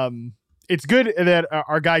 and it's good that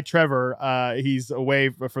our guy Trevor, he's away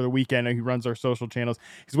for the weekend. He runs our social channels.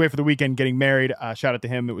 He's away for the weekend getting married. Shout out to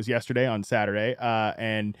him. It was yesterday on Saturday,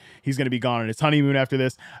 and he's going to be gone on his honeymoon after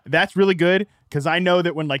this. That's really good because I know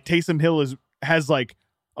that when like Taysom Hill has like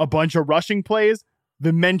a bunch of rushing plays,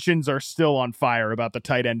 the mentions are still on fire about the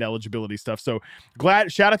tight end eligibility stuff. So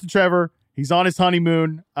shout out to Trevor. He's on his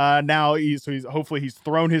honeymoon now. Hopefully he's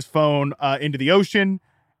thrown his phone into the ocean,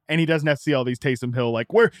 and he doesn't have to see all these Taysom Hill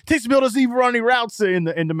where Taysom Hill doesn't even run any routes in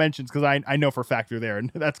the mentions because I know for a fact they're there,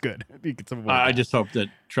 and that's good. I just hope that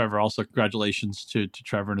Trevor. Also, congratulations to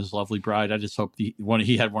Trevor and his lovely bride. I just hope he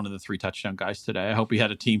had one of the 3 touchdown guys today. I hope he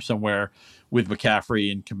had a team somewhere with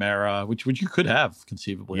McCaffrey and Kamara, which you could have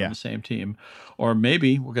conceivably on the same team, or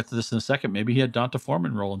maybe we'll get to this in a second. Maybe he had Donta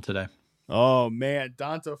Foreman rolling today. Oh man,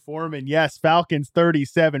 Donta Foreman. Yes, Falcons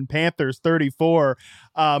 37, Panthers 34.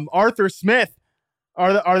 Arthur Smith.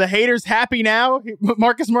 Are the haters happy now?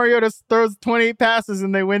 Marcus Mariota throws 28 passes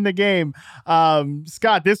and they win the game.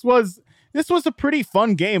 Scott, this was a pretty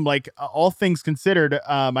fun game, like all things considered.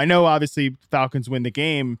 I know obviously Falcons win the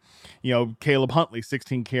game. Caleb Huntley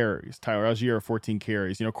 16 carries, Tyler Algier 14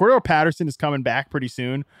 carries. Cordero Patterson is coming back pretty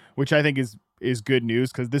soon, which I think is good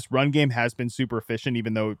news because this run game has been super efficient,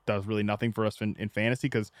 even though it does really nothing for us in fantasy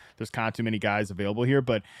because there's kind of too many guys available here.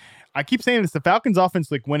 But I keep saying this, the Falcons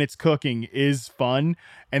offense, like when it's cooking, is fun.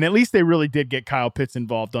 And at least they really did get Kyle Pitts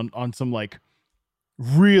involved on some like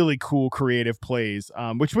really cool creative plays,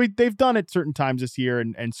 which they've done at certain times this year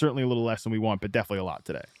and certainly a little less than we want, but definitely a lot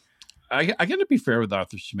today. I got to be fair with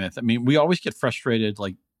Arthur Smith. I mean, we always get frustrated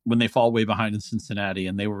like when they fall way behind in Cincinnati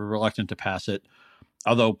and they were reluctant to pass it.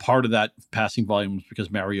 Although part of that passing volume was because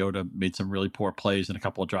Mariota made some really poor plays and a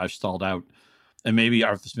couple of drives stalled out. And maybe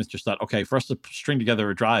Arthur Smith just thought, okay, for us to string together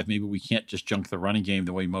a drive, maybe we can't just junk the running game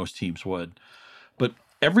the way most teams would. But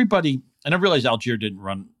everybody, and I realize Algier didn't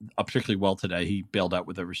run particularly well today. He bailed out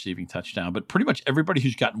with a receiving touchdown. But pretty much everybody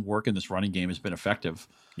who's gotten work in this running game has been effective.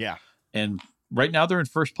 Yeah. And right now they're in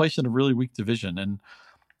first place in a really weak division. And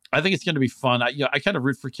I think it's going to be fun. I kind of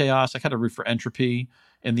root for chaos. I kind of root for entropy.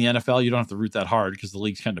 In the NFL, you don't have to root that hard because the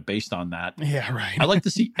league's kind of based on that. Yeah, right. I like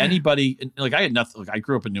to see anybody like I had nothing. Like I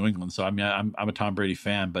grew up in New England, so I mean I'm a Tom Brady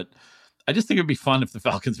fan, but I just think it'd be fun if the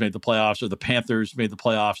Falcons made the playoffs or the Panthers made the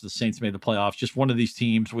playoffs, the Saints made the playoffs. Just one of these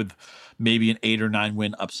teams with maybe an 8 or 9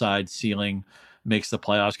 win upside ceiling makes the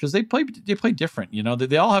playoffs because they play different. You know,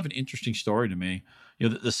 they all have an interesting story to me. You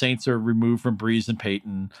know, the Saints are removed from Breeze and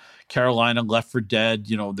Peyton. Carolina left for dead.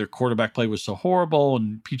 You know, their quarterback play was so horrible,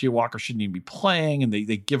 and PJ Walker shouldn't even be playing. And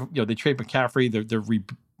they give, you know, they trade McCaffrey. They're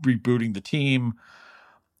rebooting the team.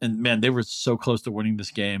 And man, they were so close to winning this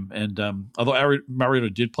game. And although Mariota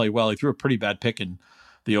did play well, he threw a pretty bad pick in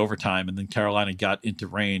the overtime, and then Carolina got into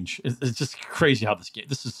range. It's just crazy how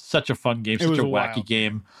this is such a fun game, such a wacky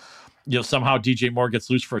game. You know, somehow DJ Moore gets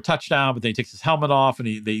loose for a touchdown, but then he takes his helmet off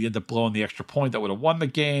and they end up blowing the extra point that would have won the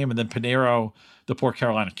game. And then Pinheiro, the poor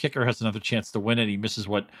Carolina kicker, has another chance to win it. He misses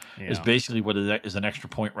what is basically what is an extra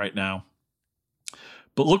point right now.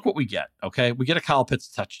 But look what we get, okay? We get a Kyle Pitts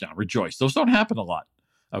touchdown. Rejoice. Those don't happen a lot,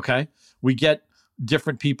 okay? We get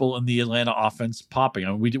different people in the Atlanta offense popping.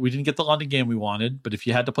 I mean, we didn't get the London game we wanted, but if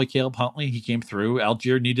you had to play Caleb Huntley, he came through.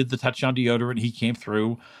 Algier needed the touchdown deodorant. He came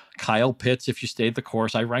through. Kyle Pitts, if you stayed the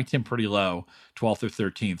course, I ranked him pretty low, 12th or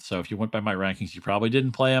 13th. So if you went by my rankings, you probably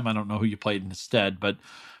didn't play him. I don't know who you played instead, but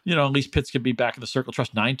you know, at least Pitts could be back in the circle.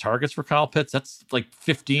 Trust 9 targets for Kyle Pitts. That's like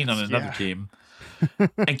 15 on another team.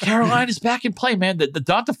 And Carolina's back in play, man. The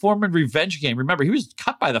Donta Foreman revenge game. Remember, he was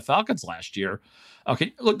cut by the Falcons last year.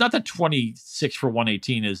 Okay, look, not that 26 for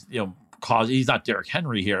 118 is, you know, he's not Derrick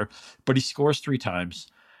Henry here, but he scores 3 times.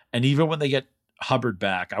 And even when they get Hubbard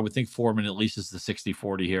back, I would think Foreman at least is the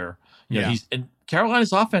 60-40 here. You know, and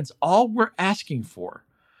Carolina's offense, all we're asking for,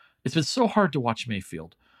 it's been so hard to watch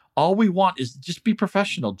Mayfield. All we want is just be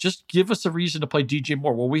professional. Just give us a reason to play DJ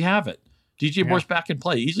Moore. Well, we have it. DJ Moore's back in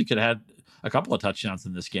play. Easily could have had a couple of touchdowns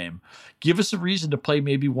in this game. Give us a reason to play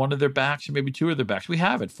maybe one of their backs or maybe 2 of their backs. We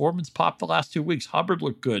have it. Foreman's popped the last 2 weeks. Hubbard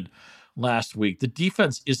looked good last week. The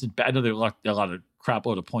defense isn't bad. I know there are a lot of crap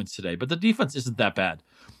load of points today, but the defense isn't that bad.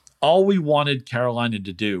 All we wanted Carolina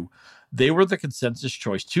to do, they were the consensus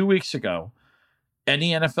choice 2 weeks ago.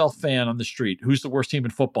 Any NFL fan on the street, who's the worst team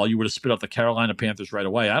in football, you would have spit out the Carolina Panthers right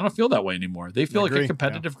away. I don't feel that way anymore. They feel like a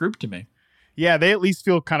competitive group to me. Yeah, they at least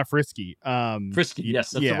feel kind of frisky. Frisky,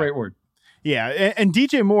 yes, that's the right word. Yeah, and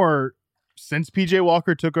DJ Moore, since PJ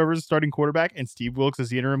Walker took over as a starting quarterback and Steve Wilks as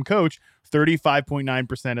the interim coach,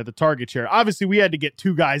 35.9% of the target share. Obviously, we had to get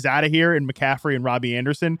 2 guys out of here in McCaffrey and Robbie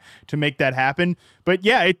Anderson to make that happen. But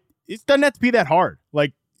yeah, it doesn't have to be that hard.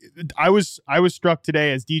 Like I was struck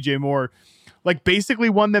today as DJ Moore, like basically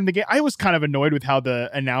won them the game. I was kind of annoyed with how the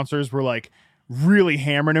announcers were like really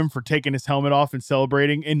hammering him for taking his helmet off and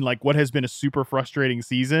celebrating in like what has been a super frustrating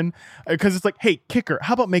season, because it's like, hey, kicker,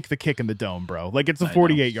 how about make the kick in the dome, bro? Like it's a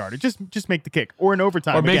 48-yarder. Just make the kick, or in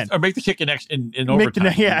overtime, or make the kick in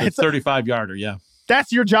overtime. It's 35-yarder. Yeah,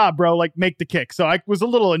 that's your job, bro. Like make the kick. So I was a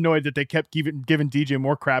little annoyed that they kept giving DJ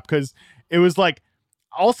more crap, because it was like,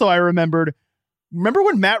 also I remember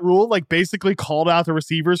when Matt Rule like basically called out the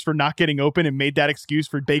receivers for not getting open and made that excuse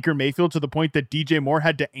for Baker Mayfield, to the point that DJ Moore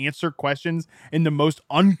had to answer questions in the most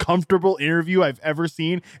uncomfortable interview I've ever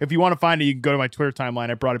seen. If you want to find it, you can go to my Twitter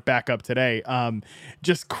timeline. I brought it back up today.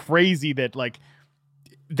 Just crazy that like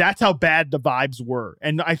that's how bad the vibes were.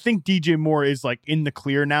 And I think DJ Moore is like in the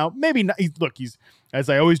clear now. Maybe not. He's, as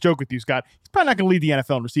I always joke with you, Scott, he's probably not going to lead the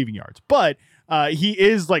NFL in receiving yards, but he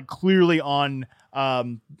is like clearly on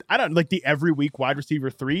I don't like the every week wide receiver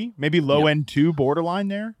 3, maybe low end 2 borderline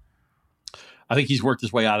there. I think he's worked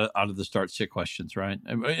his way out of the start sit questions, right?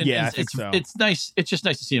 And I think so. It's nice. It's just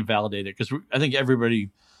nice to see him validated, because I think everybody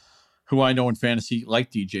who I know in fantasy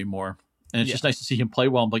liked DJ Moore, and it's just nice to see him play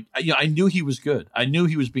well. I'm like, I knew he was good. I knew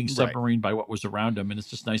he was being submarined by what was around him, and it's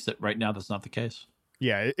just nice that right now that's not the case.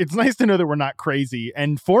 Yeah, it's nice to know that we're not crazy.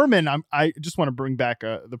 And Foreman, I just want to bring back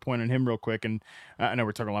the point on him real quick. And I know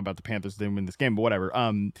we're talking a lot about the Panthers didn't win this game, but whatever.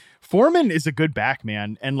 Foreman is a good back,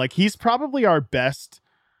 man. And like, he's probably our best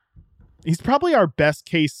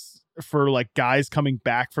case for like guys coming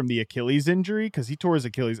back from the Achilles injury, because he tore his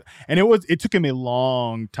Achilles, and it took him a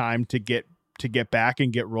long time to get back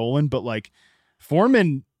and get rolling. But like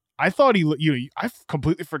Foreman, I thought I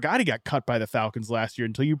completely forgot he got cut by the Falcons last year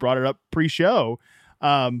until you brought it up pre-show.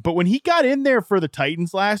 But when he got in there for the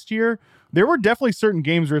Titans last year, there were definitely certain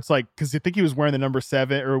games where it's like, because I think he was wearing the number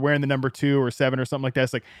 7 or wearing the number 2 or 7 or something like that.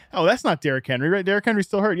 It's like, oh, that's not Derrick Henry, right? Derrick Henry's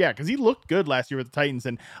still hurt. Yeah, because he looked good last year with the Titans.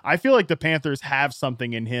 And I feel like the Panthers have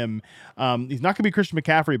something in him. He's not going to be Christian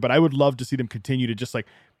McCaffrey, but I would love to see them continue to just like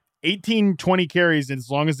 18, 20 carries. And as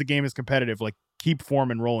long as the game is competitive, like keep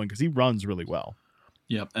Foreman rolling because he runs really well.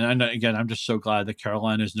 Yep. And again, I'm just so glad that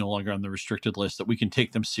Carolina is no longer on the restricted list, that we can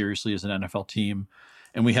take them seriously as an NFL team.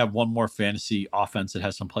 And we have one more fantasy offense that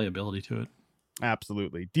has some playability to it.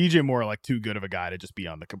 Absolutely. DJ Moore, like too good of a guy to just be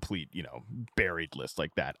on the complete, buried list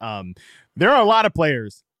like that. There are a lot of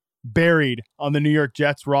players buried on the New York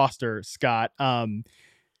Jets roster, Scott.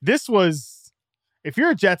 This was, if you're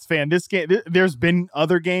a Jets fan, this game, there's been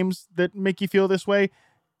other games that make you feel this way.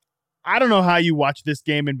 I don't know how you watch this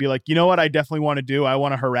game and be like, you know what I definitely want to do? I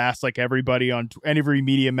want to harass like everybody on every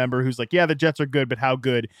media member who's like, yeah, the Jets are good, but how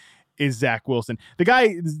good is Zach Wilson? The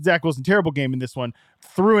guy, Zach Wilson, terrible game in this one,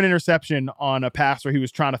 threw an interception on a pass where he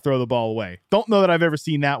was trying to throw the ball away. Don't know that I've ever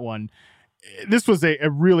seen that one. This was a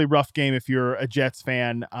really rough game if you're a Jets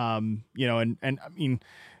fan, and I mean,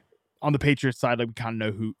 on the Patriots side, like we kind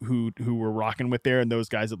of know who we're rocking with there, and those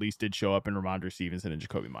guys at least did show up in Ramondre Stevenson and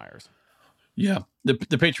Jacoby Myers. Yeah,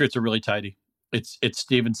 the Patriots are really tidy. It's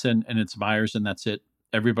Stevenson and it's Myers, and that's it.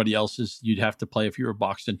 Everybody else is, you'd have to play if you were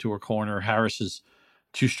boxed into a corner. Harris is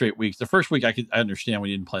 2 straight weeks. The first week I understand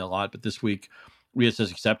we didn't play a lot, but this week we had to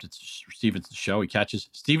accept it's Stevenson's show. He catches.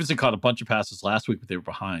 Stevenson caught a bunch of passes last week, but they were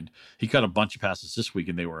behind. He caught a bunch of passes this week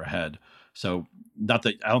and they were ahead. So not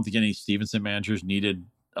that I don't think any Stevenson managers needed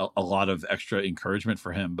a lot of extra encouragement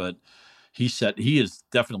for him, but he is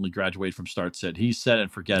definitely graduated from start sit. He's set and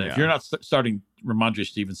forget it. If you're not starting Ramondre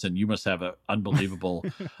Stevenson, you must have an unbelievable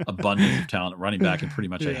abundance of talent at running back, and pretty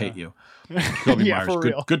much I hate you. Kobe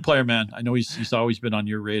Myers, good player, man. I know he's always been on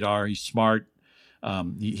your radar. He's smart.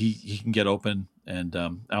 He can get open, and I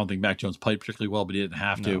don't think Mac Jones played particularly well, but he didn't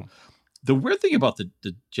have to. The weird thing about the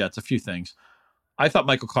Jets, a few things. I thought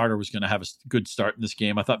Michael Carter was going to have a good start in this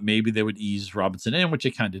game. I thought maybe they would ease Robinson in, which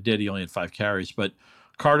they kind of did. He only had 5 carries, but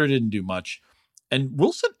Carter didn't do much. And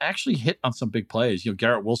Wilson actually hit on some big plays.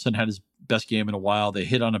 Garrett Wilson had his best game in a while. They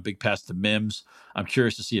hit on a big pass to Mims. I'm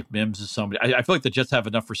curious to see if Mims is somebody. I feel like the Jets have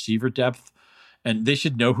enough receiver depth, and they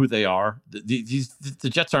should know who they are. The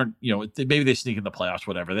Jets aren't, maybe they sneak in the playoffs,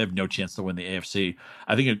 whatever. They have no chance to win the AFC.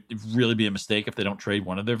 I think it'd really be a mistake if they don't trade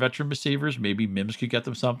one of their veteran receivers. Maybe Mims could get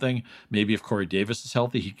them something. Maybe if Corey Davis is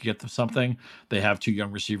healthy, he could get them something. They have 2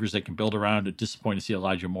 young receivers they can build around. It's disappointing to see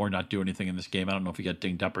Elijah Moore not do anything in this game. I don't know if he got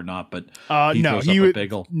dinged up or not, but he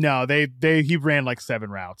ran like 7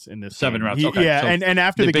 routes in this. 7 routes, okay. Yeah, so and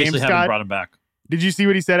after the game, Scott, brought him back. Did you see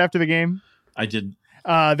what he said after the game? I didn't.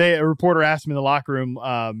 A reporter asked him in the locker room,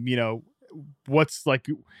 what's like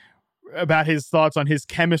about his thoughts on his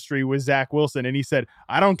chemistry with Zach Wilson. And he said,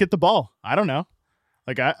 I don't get the ball. I don't know.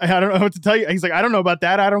 Like, I don't know what to tell you. He's like, I don't know about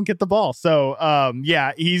that. I don't get the ball. So,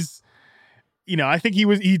 he's, I think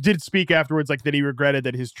he did speak afterwards, like that he regretted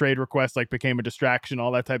that his trade request like became a distraction,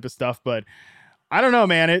 all that type of stuff. But I don't know,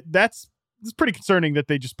 man, it's pretty concerning that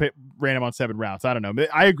they just ran him on 7 routes. I don't know.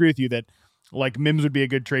 I agree with you that, like, Mims would be a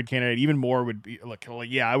good trade candidate. Even Moore would be like,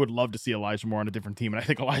 I would love to see Elijah Moore on a different team. And I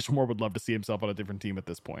think Elijah Moore would love to see himself on a different team at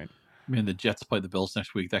this point. Man, the Jets play the Bills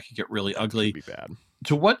next week. That could get really ugly. That'd be bad.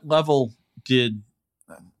 To what level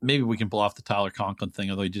maybe we can blow off the Tyler Conklin thing,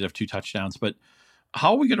 although he did have 2 touchdowns, but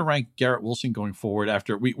how are we going to rank Garrett Wilson going forward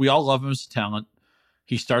after we all love him as a talent?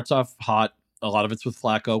 He starts off hot. A lot of it's with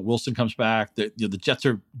Flacco. Wilson comes back. The Jets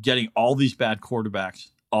are getting all these bad quarterbacks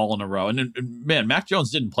all in a row. And man, Mac Jones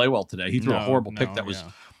didn't play well today. He threw a horrible pick that was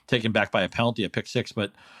taken back by a penalty, a pick 6.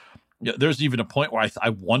 But there's even a point where I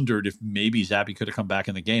wondered if maybe Zappy could have come back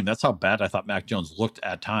in the game. That's how bad I thought Mac Jones looked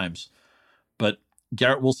at times. But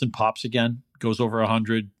Garrett Wilson pops again, goes over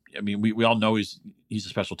 100. I mean, we all know he's a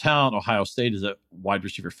special talent. Ohio State is a wide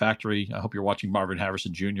receiver factory. I hope you're watching Marvin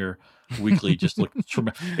Harrison Jr. weekly. Just look,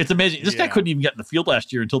 it's amazing. This guy couldn't even get in the field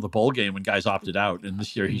last year until the bowl game when guys opted out, and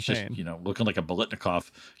this year he's just looking like a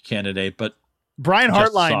Biletnikoff candidate. But Brian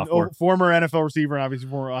Hartline, former NFL receiver and obviously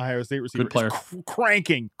former Ohio State receiver, good player,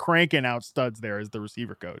 cranking out studs there as the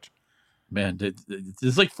receiver coach. Man,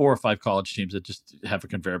 there's like 4 or 5 college teams that just have a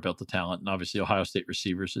conveyor belt of talent, and obviously Ohio State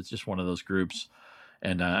receivers. It's just one of those groups.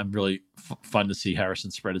 And I'm really fun to see Harrison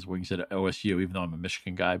spread his wings at OSU, even though I'm a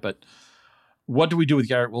Michigan guy. But what do we do with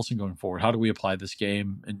Garrett Wilson going forward? How do we apply this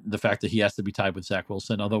game? And the fact that he has to be tied with Zach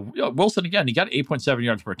Wilson, although Wilson, again, he got 8.7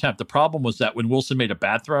 yards per attempt. The problem was that when Wilson made a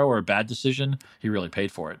bad throw or a bad decision, he really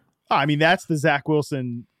paid for it. I mean, that's the Zach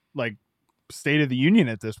Wilson, like, state of the union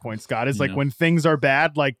at this point, Scott, is like when things are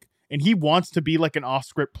bad, like, and he wants to be like an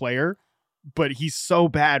off-script player, but he's so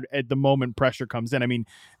bad at the moment pressure comes in. I mean,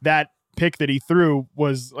 that pick that he threw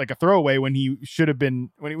was like a throwaway when he should have been,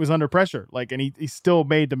 when he was under pressure. Like, and he still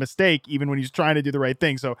made the mistake even when he's trying to do the right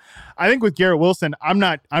thing. So I think with Garrett Wilson, I'm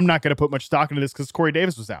not going to put much stock into this because Corey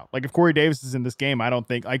Davis was out. Like, if Corey Davis is in this game, I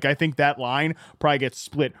think that line probably gets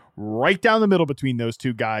split right down the middle between those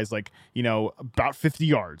two guys, like, about 50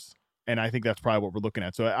 yards. And I think that's probably what we're looking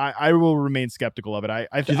at. So I will remain skeptical of it.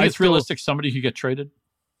 I think it's realistic somebody could get traded.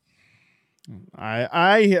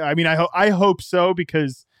 I hope so,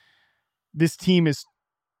 because this team is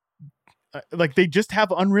like, they just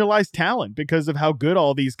have unrealized talent because of how good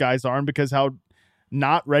all these guys are and because how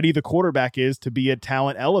not ready the quarterback is to be a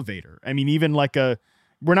talent elevator. I mean, even like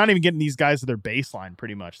we're not even getting these guys to their baseline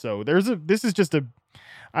pretty much. So this is just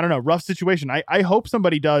rough situation. I hope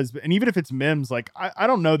somebody does. And even if it's Mims, like, I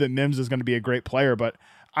don't know that Mims is going to be a great player, but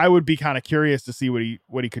I would be kind of curious to see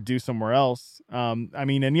what he could do somewhere else.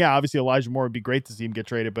 Obviously Elijah Moore would be great to see him get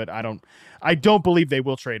traded, but I don't believe they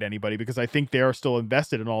will trade anybody because I think they are still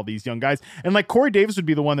invested in all these young guys. And like, Corey Davis would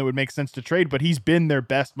be the one that would make sense to trade, but he's been their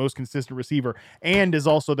best, most consistent receiver and is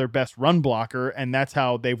also their best run blocker. And that's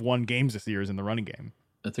how they've won games this year, is in the running game.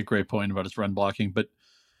 That's a great point about his run blocking. But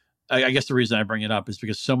I guess the reason I bring it up is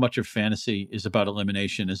because so much of fantasy is about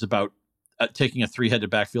elimination, is about taking a 3-headed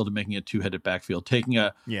backfield and making a 2-headed backfield, taking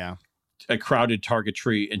a crowded target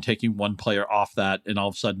tree and taking one player off that. And all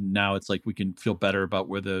of a sudden now it's like we can feel better about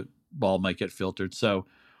where the ball might get filtered. So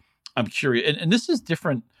I'm curious. And this is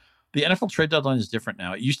different. The NFL trade deadline is different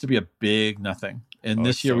now. It used to be a big nothing. And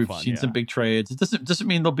this year we've seen some big trades. It doesn't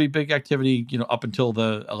mean there'll be big activity, up until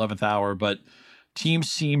the 11th hour, but teams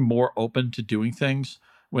seem more open to doing things.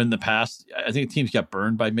 When in the past, I think teams got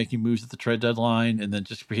burned by making moves at the trade deadline, and then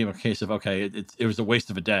just became a case of, okay, it was a waste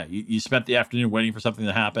of a day. You spent the afternoon waiting for something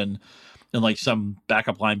to happen, and like some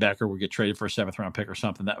backup linebacker would get traded for a 7th-round pick or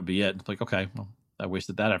something. That would be it. It's like, okay, well, I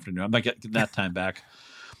wasted that afternoon. I'm not getting that time back.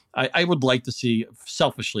 I would like to see,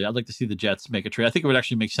 selfishly, I'd like to see the Jets make a trade. I think it would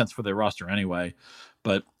actually make sense for their roster anyway.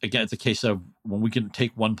 But again, it's a case of when we can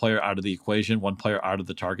take one player out of the equation, one player out of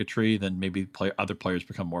the target tree, then maybe other players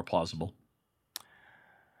become more plausible.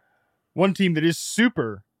 One team that is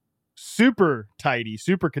super, super tidy,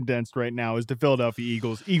 super condensed right now is the Philadelphia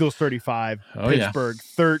Eagles. Eagles 35, Pittsburgh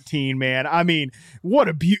 13, man. I mean, what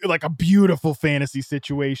a beautiful fantasy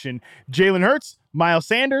situation. Jalen Hurts, Miles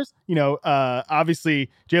Sanders, obviously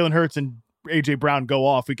Jalen Hurts and AJ Brown go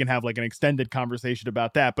off. We can have like an extended conversation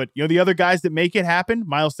about that. But, the other guys that make it happen,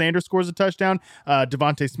 Miles Sanders scores a touchdown.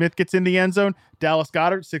 Devontae Smith gets in the end zone. Dallas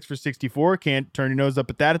Goedert, 6 for 64. Can't turn your nose up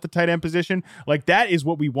at that at the tight end position. Like, that is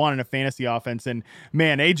what we want in a fantasy offense. And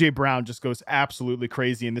man, AJ Brown just goes absolutely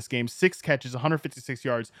crazy in this game. 6 catches, 156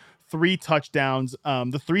 yards, 3 touchdowns.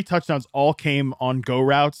 The 3 touchdowns all came on go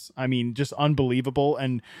routes. I mean, just unbelievable.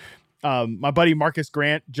 And my buddy Marcus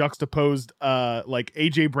Grant juxtaposed like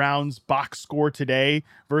AJ Brown's box score today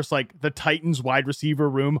versus like the Titans wide receiver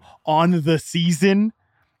room on the season.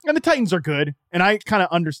 And the Titans are good. And I kind of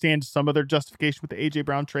understand some of their justification with the AJ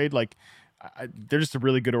Brown trade. Like, they're just a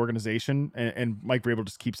really good organization. And Mike Vrabel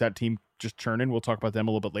just keeps that team just churning. We'll talk about them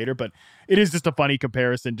a little bit later. But it is just a funny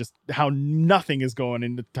comparison, just how nothing is going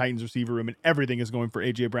in the Titans receiver room and everything is going for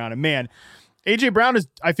AJ Brown. And man, AJ Brown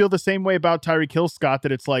I feel the same way about Tyreek Hill, Scott,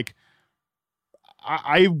 that it's like,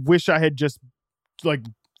 I wish I had just like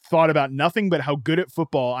thought about nothing but how good at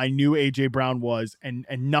football I knew AJ Brown was, and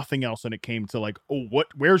nothing else when it came to like,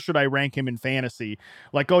 where should I rank him in fantasy?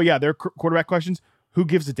 Like, they're quarterback questions. Who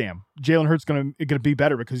gives a damn? Jalen Hurts gonna be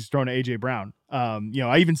better because he's throwing to AJ Brown.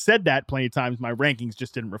 I even said that plenty of times. My rankings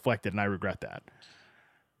just didn't reflect it, and I regret that.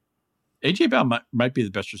 AJ Brown might be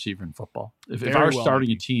the best receiver in football. If I were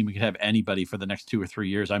starting a team, we could have anybody for the next 2 or 3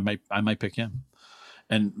 years. I might pick him.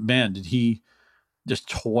 And man, did he just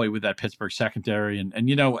toy with that Pittsburgh secondary. And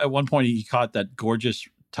at one point he caught that gorgeous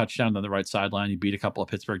touchdown on the right sideline. He beat a couple of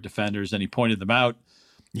Pittsburgh defenders and he pointed them out.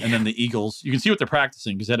 Yeah. And then the Eagles, you can see what they're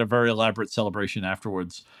practicing because they had a very elaborate celebration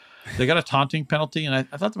afterwards. They got a taunting penalty. And I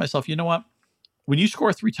thought to myself, you know what? When you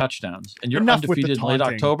score 3 touchdowns and you're undefeated in late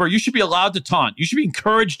October, you should be allowed to taunt. You should be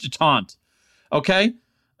encouraged to taunt. Okay?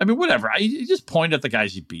 I mean, whatever. You just point at the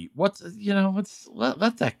guys you beat. Let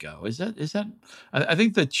that go. Is that? I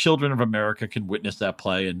think the children of America can witness that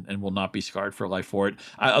play and will not be scarred for life for it.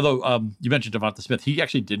 Although you mentioned Devonta Smith, he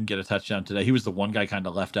actually didn't get a touchdown today. He was the one guy kind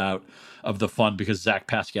of left out of the fun because Zach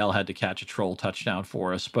Pascal had to catch a troll touchdown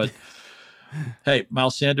for us. But hey,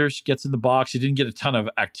 Miles Sanders gets in the box. He didn't get a ton of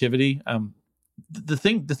activity. The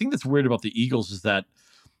thing that's weird about the Eagles is that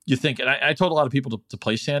you think, and I told a lot of people to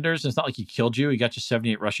play Sanders, and it's not like he killed you. He got you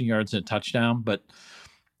 78 rushing yards and a touchdown, but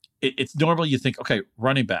it's normally you think, okay,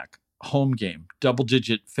 running back, home game,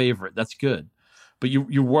 double-digit favorite. That's good. But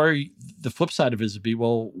you worry, the flip side of it is to be,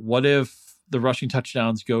 well, what if the rushing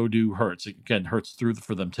touchdowns go to Hurts? Again, Hurts threw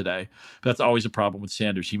for them today. But that's always a problem with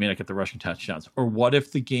Sanders. He may not get the rushing touchdowns. Or what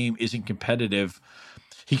if the game isn't competitive?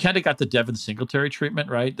 He kind of got the Devin Singletary treatment,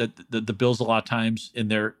 right? That the Bills a lot of times in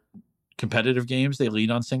their competitive games, they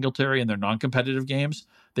lean on Singletary. In their non-competitive games,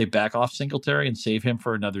 they back off Singletary and save him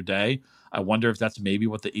for another day. I wonder if that's maybe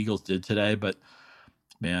what the Eagles did today. But,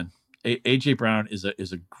 man, A.J. Brown is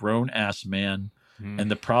a grown-ass man.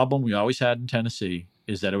 And the problem we always had in Tennessee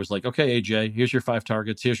is that it was like, okay, AJ, here's your 5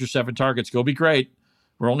 targets. Here's your 7 targets. Go be great.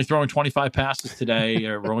 We're only throwing 25 passes today,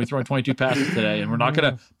 or we're only throwing 22 passes today, and we're not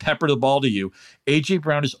going to pepper the ball to you. AJ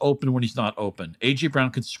Brown is open when he's not open. AJ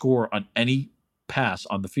Brown can score on any pass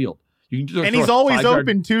on the field. And he's always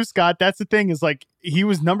open too, Scott. That's the thing, is like he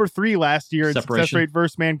was number 3 last year in success rate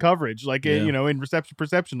versus man coverage, like in reception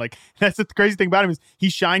perception. Like that's the crazy thing about him, is he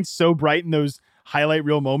shines so bright in those highlight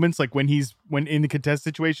reel moments, like when in the contest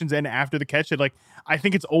situations and after the catch. Like I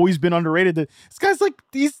think it's always been underrated that this guy's like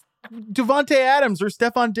these Devontae Adams or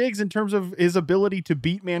Stephon Diggs in terms of his ability to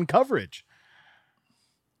beat man coverage.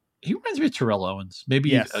 He reminds me of Terrell Owens,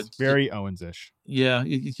 maybe. Very Owens-ish. Yeah,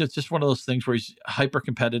 it's just one of those things where he's hyper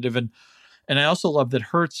competitive, and I also love that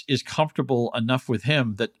Hurts is comfortable enough with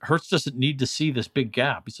him that Hurts doesn't need to see this big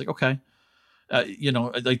gap. He's like, okay.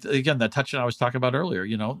 Like again, that touchdown I was talking about earlier,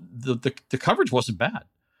 the coverage wasn't bad,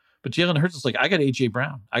 but Jalen Hurts is like, I got AJ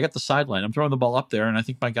Brown, I got the sideline, I'm throwing the ball up there, and I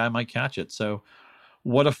think my guy might catch it. So,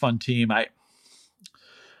 what a fun team! I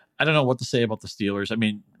don't know what to say about the Steelers. I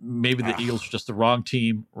mean, maybe the Eagles are just the wrong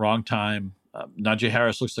team, wrong time. Najee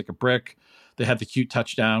Harris looks like a brick. They had the cute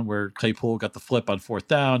touchdown where Claypool got the flip on 4th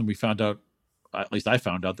down, and we found out, at least I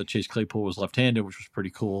found out, that Chase Claypool was left-handed, which was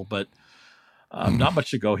pretty cool, but. Not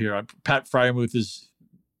much to go here. Pat Freiermuth is,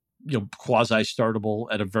 quasi-startable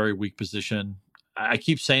at a very weak position. I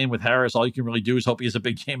keep saying with Harris, all you can really do is hope he has a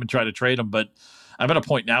big game and try to trade him. But I'm at a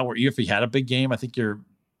point now where even if he had a big game, I think your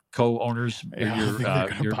co-owners,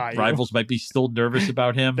 your rivals might be still nervous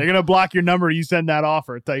about him. They're going to block your number. You send that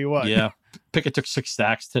offer. I'll tell you what. Yeah. Pickett took 6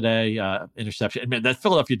 sacks today, interception. I mean, that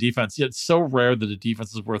Philadelphia defense, it's so rare that a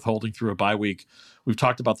defense is worth holding through a bye week. We've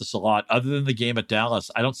talked about this a lot. Other than the game at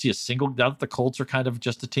Dallas, I don't see a single, now that the Colts are kind of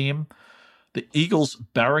just a team, the Eagles,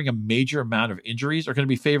 barring a major amount of injuries, are going to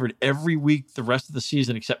be favored every week the rest of the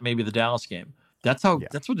season, except maybe the Dallas game. That's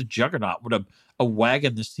what a juggernaut, what a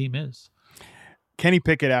wagon this team is. Kenny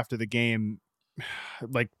Pickett after the game,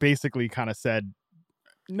 like basically kind of said,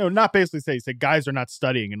 no, not basically say, he said guys are not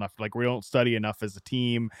studying enough. Like we don't study enough as a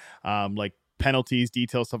team. Like penalties,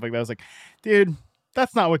 details, stuff like that. I was like, dude,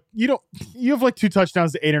 that's not what you have like 2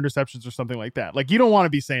 touchdowns to 8 interceptions or something like that. Like you don't want to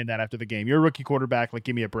be saying that after the game. You're a rookie quarterback. Like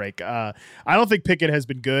give me a break. I don't think Pickett has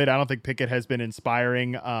been good. I don't think Pickett has been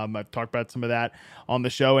inspiring. I've talked about some of that on the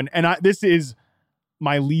show, and this is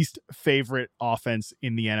my least favorite offense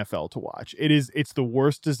in the NFL to watch. It's the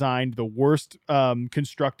worst designed, the worst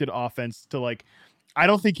constructed offense to like. I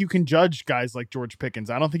don't think you can judge guys like George Pickens.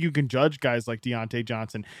 I don't think you can judge guys like Deontay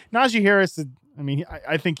Johnson. Najee Harris, I mean,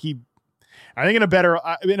 I think in a better,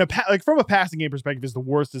 like from a passing game perspective, is the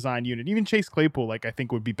worst designed unit. Even Chase Claypool, like I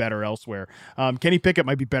think would be better elsewhere. Kenny Pickett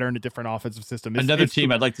might be better in a different offensive system. Another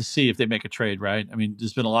team I'd like to see if they make a trade, right? I mean,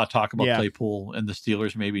 there's been a lot of talk about Claypool, and the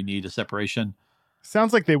Steelers maybe need a separation.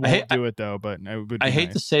 Sounds like they won't do it though, but it would be I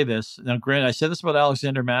hate to say this. Now, granted, I said this about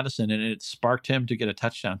Alexander Mattison, and it sparked him to get a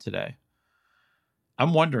touchdown today.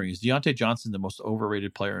 I'm wondering, is Deontay Johnson the most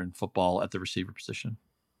overrated player in football at the receiver position?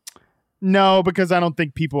 No, because I don't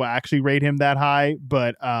think people actually rate him that high.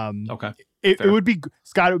 But okay, it would be,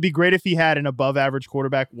 Scott, it would be great if he had an above average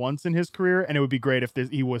quarterback once in his career, and it would be great if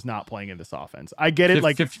he was not playing in this offense. I get it.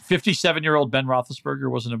 Like 57-year-old Ben Roethlisberger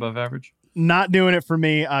wasn't above average. Not doing it for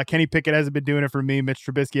me. Kenny Pickett hasn't been doing it for me. Mitch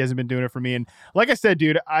Trubisky hasn't been doing it for me. And like I said,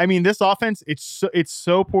 dude, I mean, this offense, it's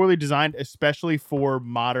so poorly designed, especially for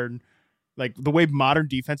modern, like the way modern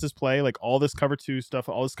defenses play, like all this cover 2 stuff,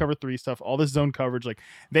 all this cover 3 stuff, all this zone coverage. Like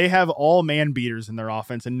they have all man beaters in their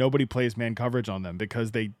offense, and nobody plays man coverage on them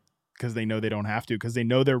because they know they don't have to, because they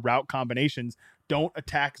know their route combinations don't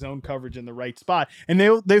attack zone coverage in the right spot. And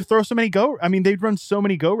they throw so many they'd run so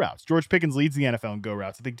many go routes. George Pickens leads the NFL in go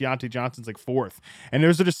routes. I think Deontay Johnson's like 4th. And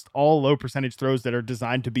those are just all low percentage throws that are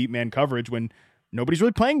designed to beat man coverage when nobody's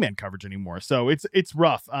really playing man coverage anymore. So it's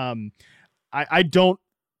rough. I know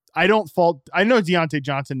Deontay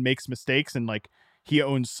Johnson makes mistakes, and like he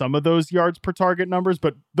owns some of those yards per target numbers,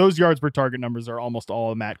 but those yards per target numbers are almost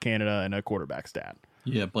all Matt Canada and a quarterback stat.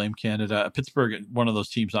 Yeah, blame Canada. Pittsburgh, one of those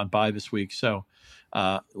teams on bye this week, so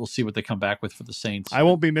we'll see what they come back with for the Saints. I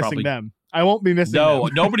won't be missing them. I won't be missing them. No,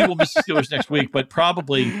 nobody will miss the Steelers next week, but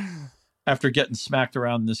probably after getting smacked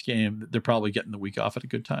around in this game, they're probably getting the week off at a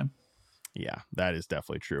good time. Yeah, that is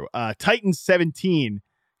definitely true. Titans 17,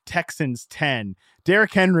 Texans 10.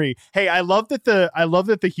 Derrick Henry. Hey, I love that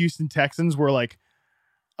the Houston Texans were like,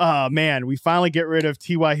 man, we finally get rid of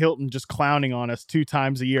T.Y. Hilton just clowning on us 2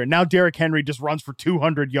 times a year. Now Derrick Henry just runs for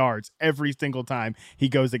 200 yards every single time he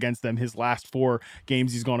goes against them. His last 4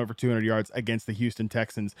 games, he's gone over 200 yards against the Houston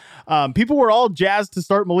Texans. People were all jazzed to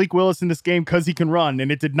start Malik Willis in this game because he can run, and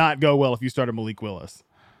it did not go well if you started Malik Willis.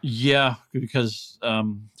 Yeah, because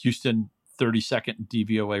Houston 32nd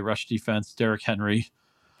DVOA rush defense, Derrick Henry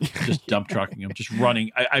just dump trucking him, just running.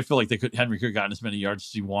 I feel like Henry could have gotten as many yards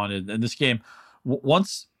as he wanted. In this game,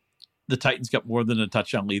 once the Titans got more than a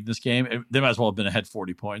touchdown lead in this game, they might as well have been ahead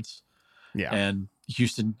 40 points. Yeah. And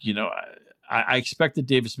Houston, I expected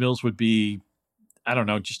Davis Mills would be, I don't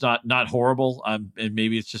know, just not horrible. And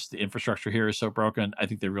maybe it's just the infrastructure here is so broken. I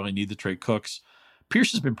think they really need to trade Cooks.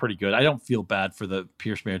 Pierce has been pretty good. I don't feel bad for the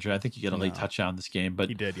Pierce manager. I think he got a late touchdown in this game, but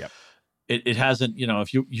he did. Yep. It hasn't,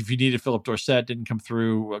 if you needed Philip Dorsett, didn't come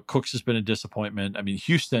through. Cooks has been a disappointment. I mean,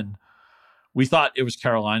 Houston, we thought it was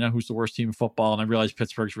Carolina, who's the worst team in football, and I realize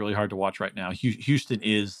Pittsburgh's really hard to watch right now. Houston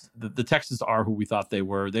is, the Texans are who we thought they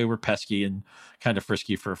were. They were pesky and kind of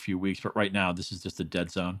frisky for a few weeks, but right now this is just a dead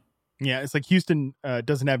zone. Yeah, it's like Houston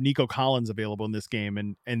doesn't have Nico Collins available in this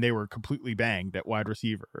game, and they were completely banged at wide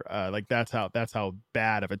receiver. Like that's how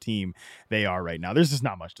bad of a team they are right now. There's just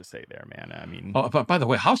not much to say there, man. I mean, but by the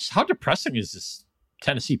way, how depressing is this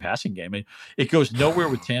Tennessee passing game? I mean, it goes nowhere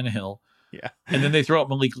with Tannehill. Yeah, and then they throw out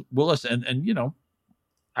Malik Willis, and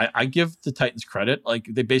I give the Titans credit. Like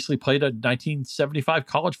they basically played a 1975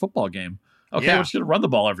 college football game. Okay, we're just going to run the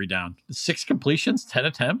ball every down. 6 completions, 10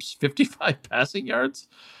 attempts, 55 passing yards.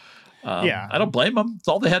 I don't blame them. It's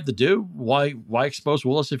all they had to do. Why expose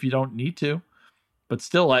Willis if you don't need to? But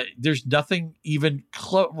still, there's nothing even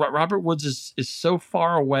close. Robert Woods is so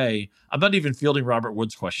far away. I'm not even fielding Robert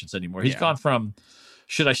Woods questions anymore. He's gone from,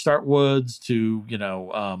 should I start Woods to,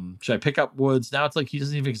 should I pick up Woods? Now it's like he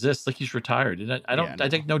doesn't even exist. Like he's retired. And I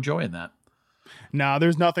take no joy in that. No,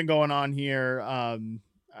 there's nothing going on here.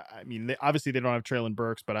 I mean, obviously they don't have Treylon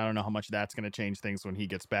Burks, but I don't know how much that's going to change things when he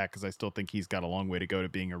gets back because I still think he's got a long way to go to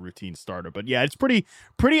being a routine starter. But yeah, it's pretty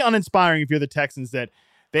uninspiring if you're the Texans that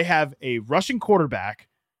they have a rushing quarterback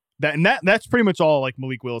that's pretty much all like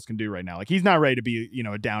Malik Willis can do right now. Like he's not ready to be,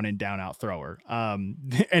 a down in, down out thrower.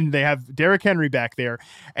 And they have Derrick Henry back there,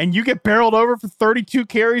 and you get barreled over for 32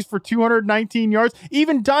 carries for 219 yards.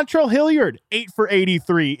 Even Dontrell Hilliard, 8 for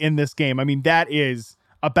 83 in this game. I mean, that is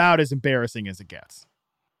about as embarrassing as it gets.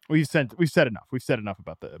 We've said enough. We've said enough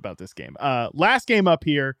about this game. Last game up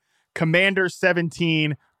here, Commanders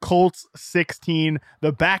 17, Colts 16,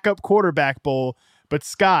 the backup quarterback bowl. But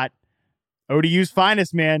Scott, ODU's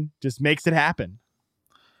finest, man, just makes it happen.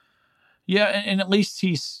 Yeah, and at least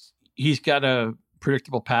he's got a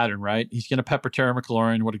predictable pattern, right? He's going to pepper Terry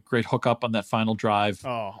McLaurin. What a great hookup on that final drive.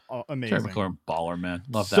 Oh amazing. Terry McLaurin, baller, man.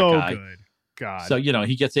 Love that so guy. So good. God. So,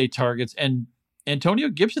 he gets 8 targets. And Antonio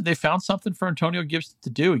Gibson, they found something for Antonio Gibson to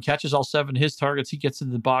do. He catches all 7 of his targets. He gets in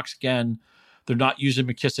the box again. They're not using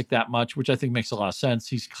McKissick that much, which I think makes a lot of sense.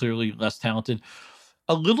 He's clearly less talented.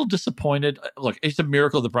 A little disappointed. Look, it's a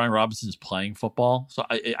miracle that Brian Robinson is playing football. So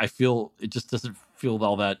I feel it just doesn't feel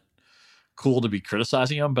all that cool to be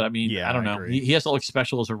criticizing him. But I mean, I don't know. He has to look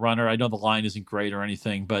special as a runner. I know the line isn't great or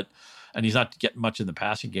anything, and he's not getting much in the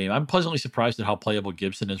passing game. I'm pleasantly surprised at how playable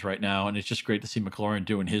Gibson is right now. And it's just great to see McLaurin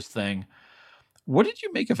doing his thing. What did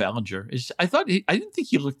you make of Ellinger? I didn't think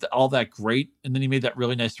he looked all that great, and then he made that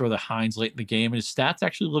really nice throw to Hines late in the game, and his stats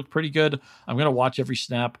actually looked pretty good. I'm going to watch every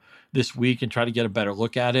snap this week and try to get a better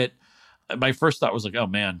look at it. My first thought was like, oh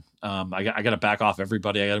man, I got to back off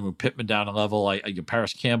everybody. I got to move Pittman down a level.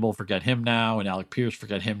 Paris Campbell, forget him now, and Alec Pierce,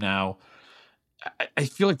 forget him now. I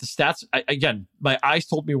feel like the stats, again, my eyes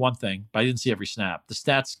told me one thing, but I didn't see every snap. The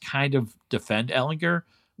stats kind of defend Ellinger.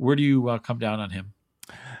 Where do you come down on him?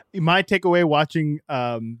 My takeaway watching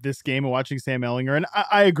this game and watching Sam Ellinger, and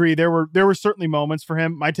I agree, there were certainly moments for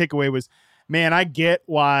him. My takeaway was, man, I get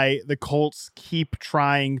why the Colts keep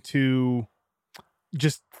trying to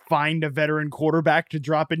just find a veteran quarterback to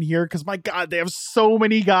drop in here, because my God, they have so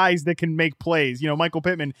many guys that can make plays. Michael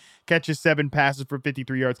Pittman catches 7 passes for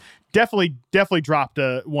 53 yards. Definitely dropped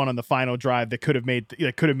one on the final drive that could have made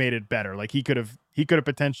it better. Like he could have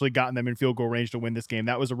potentially gotten them in field goal range to win this game.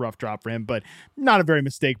 That was a rough drop for him, but not a very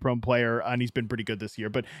mistake-prone player, and he's been pretty good this year.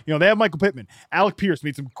 But they have Michael Pittman. Alec Pierce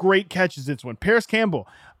made some great catches this one. Paris Campbell,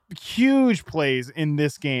 huge plays in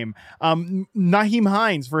this game. Nyheim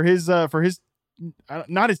Hines for his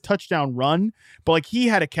not his touchdown run, but like he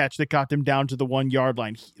had a catch that got them down to the 1 yard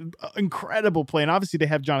line. Incredible play. And obviously they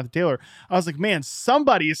have Jonathan Taylor. I was like, man,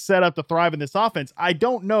 somebody is set up to thrive in this offense. I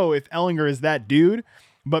don't know if Ehlinger is that dude,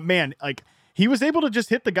 but man, like he was able to just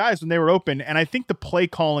hit the guys when they were open. And I think the play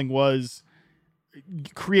calling was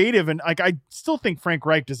creative. And like, I still think Frank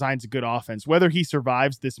Reich designs a good offense. Whether he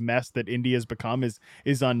survives this mess that Indy has become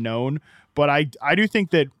is unknown. But I do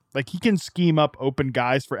think that like he can scheme up open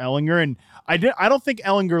guys for Ehlinger. And I don't think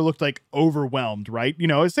Ehlinger looked like overwhelmed, right? You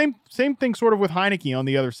know, same thing sort of with Heineke on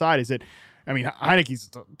the other side. Is it, I mean, Heineke's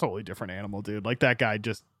a totally different animal, dude. Like that guy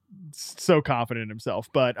just so confident in himself.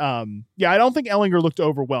 But yeah, I don't think Ehlinger looked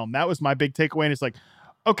overwhelmed. That was my big takeaway. And it's like,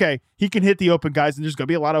 okay, he can hit the open guys, and there's going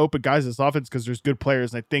to be a lot of open guys in this offense because there's good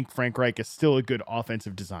players, and I think Frank Reich is still a good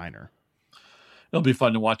offensive designer. It'll be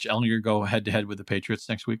fun to watch Ehlinger go head-to-head with the Patriots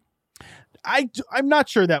next week. I'm not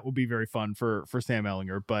sure that will be very fun for Sam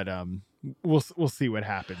Ehlinger, but we'll see what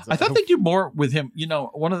happens. I thought they'd do more with him. You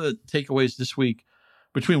know, one of the takeaways this week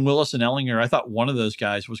between Willis and Ehlinger, I thought one of those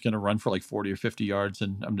guys was going to run for like 40 or 50 yards,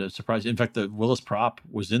 and I'm surprised. In fact, the Willis prop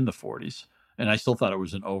was in the 40s. And I still thought it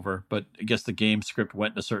was an over, but I guess the game script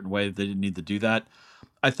went in a certain way that they didn't need to do that.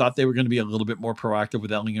 I thought they were going to be a little bit more proactive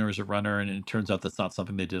with Ehlinger as a runner, and it turns out that's not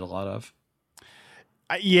something they did a lot of.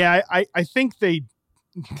 Yeah, I think they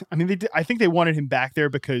did. I think they wanted him back there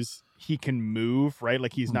because he can move, right?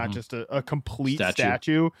 Like he's not just a complete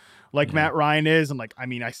statue like Matt Ryan is. And like, I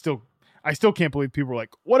mean, I still can't believe people were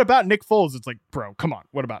like, what about Nick Foles? It's like, bro, come on.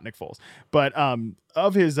 What about Nick Foles? But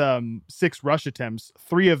of his 6 rush attempts,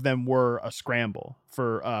 3 of them were a scramble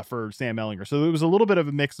for Sam Ehlinger. So it was a little bit of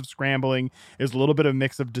a mix of scrambling. It was a little bit of a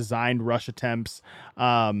mix of designed rush attempts.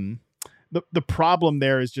 The problem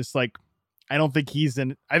there is just like, I think he's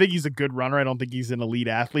a good runner. I don't think he's an elite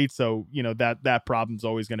athlete. So, you know, that problem's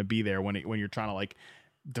always going to be there when you're trying to like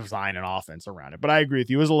design an offense around it. But I agree with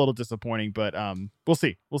you. It was a little disappointing, but we'll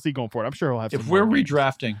see going forward. I'm sure he'll have some. If we're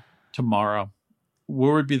redrafting tomorrow,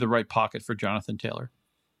 where would be the right pocket for Jonathan Taylor?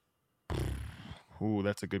 Ooh,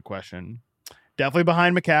 that's a good question. Definitely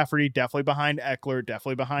behind McCaffrey, definitely behind Eckler,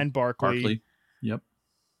 definitely behind Barkley. Yep.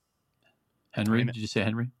 Henry, did you say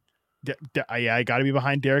Henry? Yeah, I got to be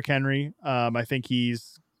behind Derrick Henry. I think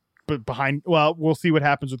he's behind. Well, we'll see what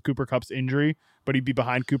happens with Cooper Kupp's injury, but he'd be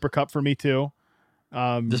behind Cooper Kupp for me too.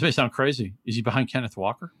 This may sound crazy. Is he behind Kenneth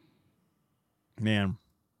Walker? Man,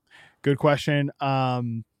 good question.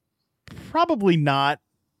 Probably not,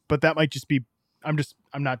 but that might just be. I'm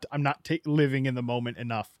not living in the moment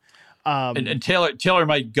enough. And Taylor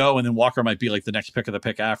might go, and then Walker might be like the next pick of the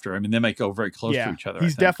pick after. I mean, they might go very close to each other.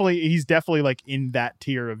 He's definitely like in that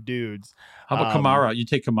tier of dudes. How about Kamara? You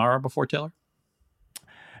take Kamara before Taylor?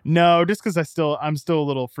 No, just because I'm still a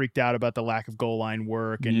little freaked out about the lack of goal line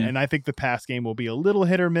work, and I think the pass game will be a little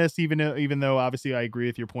hit or miss. Even though obviously I agree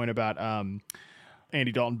with your point about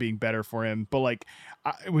Andy Dalton being better for him. But like,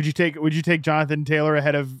 would you take Jonathan Taylor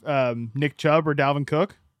ahead of Nick Chubb or Dalvin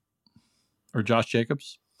Cook or Josh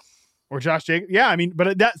Jacobs? Or Josh Jacobs. Yeah, I mean,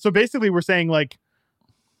 but so basically we're saying like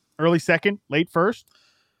early second, late first.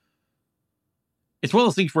 It's one of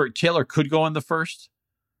those things where Taylor could go in the first,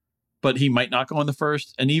 but he might not go in the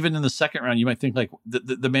first. And even in the second round, you might think like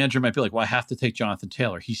the manager might be like, well, I have to take Jonathan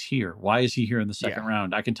Taylor. He's here. Why is he here in the second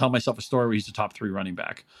round? I can tell myself a story where he's a top 3 running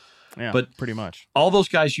back. Yeah, but pretty much all those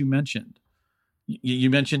guys you mentioned, you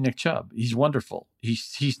mentioned Nick Chubb. He's wonderful.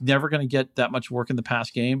 He's never going to get that much work in the pass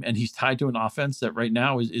game, and he's tied to an offense that right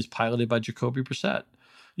now is piloted by Jacoby Brissett.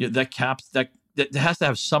 That has to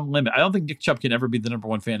have some limit. I don't think Nick Chubb can ever be the number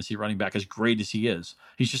 1 fantasy running back as great as he is.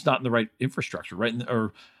 He's just not in the right infrastructure, right?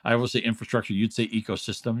 Or I will say infrastructure. You'd say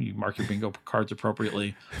ecosystem. You mark your bingo cards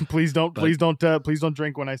appropriately. Please don't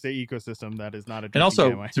drink when I say ecosystem. That is not a. And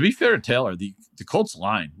also, to be fair to Taylor, the Colts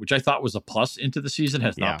line, which I thought was a plus into the season,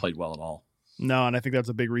 has not played well at all. No, and I think that's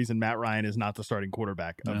a big reason Matt Ryan is not the starting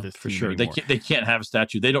quarterback of this for team sure. Anymore. They can't have a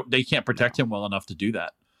statue. They can't protect him well enough to do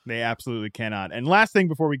that. They absolutely cannot. And last thing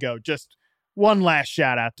before we go, just one last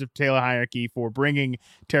shout out to Taylor Heineke for bringing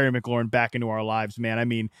Terry McLaurin back into our lives, man. I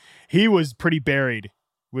mean, he was pretty buried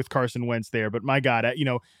with Carson Wentz there, but my God, I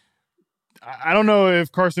don't know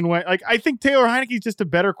if Carson Wentz, like, I think Taylor Heineke's just a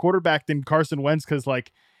better quarterback than Carson Wentz because,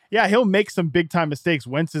 like, yeah, he'll make some big time mistakes.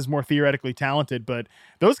 Wentz is more theoretically talented, but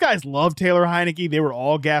those guys love Taylor Heineke. They were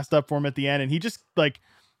all gassed up for him at the end, and he just like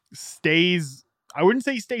stays. I wouldn't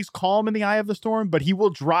say he stays calm in the eye of the storm, but he will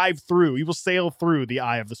drive through. He will sail through the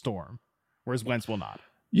eye of the storm, whereas Wentz will not.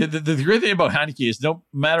 Yeah, the great thing about Heineke is no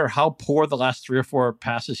matter how poor the last 3 or 4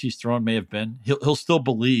 passes he's thrown may have been, he'll still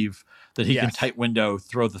believe that he can tight window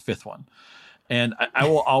throw the 5th one. And I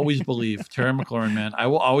will always believe Terry McLaurin, man. I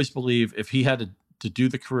will always believe if he had to to do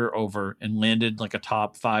the career over and landed like a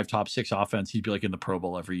top 5, top 6 offense, he'd be like in the Pro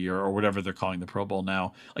Bowl every year or whatever they're calling the Pro Bowl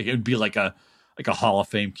now. Like it would be like a Hall of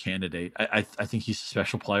Fame candidate. I think he's a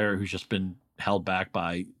special player who's just been held back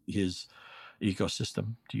by his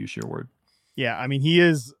ecosystem, to use your word. Yeah, I mean, he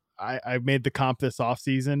is. I made the comp this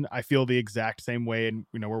offseason. I feel the exact same way. And,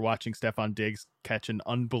 we're watching Stefon Diggs catch an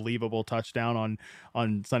unbelievable touchdown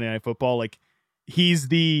on Sunday Night Football. Like, he's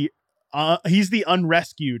the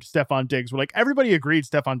unrescued Stefon Diggs. Where like everybody agreed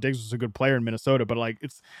Stefon Diggs was a good player in Minnesota, but like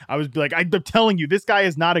I'm telling you, this guy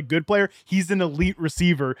is not a good player. He's an elite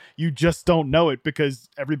receiver. You just don't know it because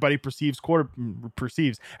everybody perceives wide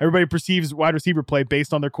receiver play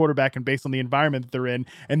based on their quarterback and based on the environment that they're in.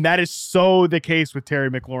 And that is so the case with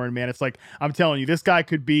Terry McLaurin, man. It's like, I'm telling you, this guy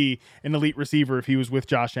could be an elite receiver if he was with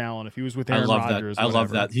Josh Allen, if he was with Aaron Rodgers. I love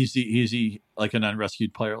that. He's like an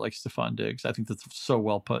unrescued player like Stefon Diggs. I think that's so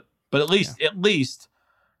well put. But at least,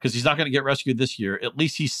 because he's not going to get rescued this year, at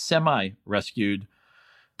least he's semi-rescued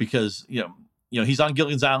because, he's on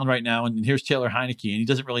Gilligan's Island right now, and here's Taylor Heineke, and he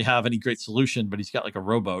doesn't really have any great solution, but he's got like a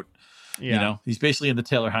rowboat. Yeah. He's basically in the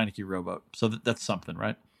Taylor Heineke rowboat. So that's something,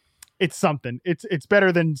 right? It's something. It's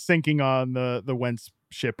better than sinking on the Wentz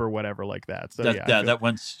ship or whatever like that. So that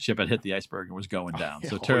Wentz ship had hit the iceberg and was going down.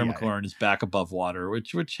 So Terry McLaurin is back above water,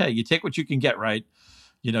 which hey, you take what you can get, right?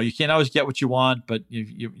 You can't always get what you want, but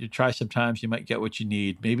you try sometimes, you might get what you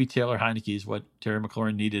need. Maybe Taylor Heineke is what Terry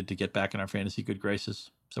McLaurin needed to get back in our fantasy good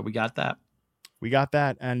graces. So we got that.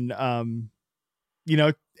 And,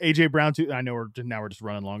 AJ Brown too. I know we're just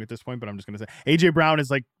running long at this point, but I'm just going to say AJ Brown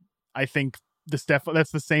is like, I think that's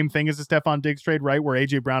the same thing as the Stefon Diggs trade, right? Where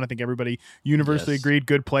AJ Brown, I think everybody universally agreed,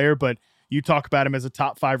 good player, but you talk about him as a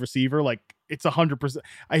top 5 receiver, like it's 100%.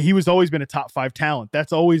 He was always been a top 5 talent.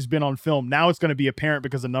 That's always been on film. Now it's going to be apparent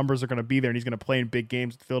because the numbers are going to be there, and he's going to play in big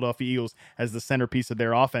games with the Philadelphia Eagles as the centerpiece of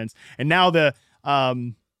their offense. And now the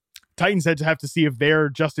Titans have to see if their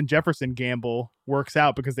Justin Jefferson gamble works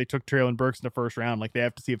out because they took Treylon Burks in the first round. Like they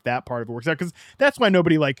have to see if that part of it works out, because that's why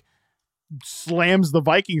nobody slams the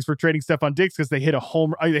Vikings for trading Stefon Diggs, because they hit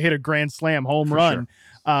a grand slam home run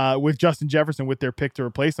with Justin Jefferson with their pick to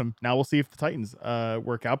replace him. Now we'll see if the Titans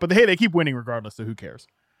work out, but hey, they keep winning regardless, so who cares?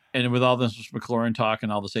 And with all this McLaurin talk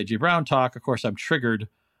and all this AJ Brown talk, of course I'm triggered.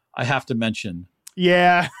 I have to mention,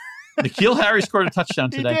 N'Keal Harry scored a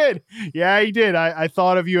touchdown today. He did. Yeah, he did. I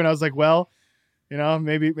thought of you and I was like, well,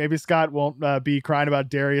 maybe Scott won't be crying about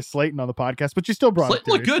Darius Slayton on the podcast, but you still brought up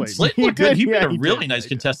Darius Slayton. Slayton looked good. He made a really nice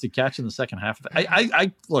contested catch in the second half of it.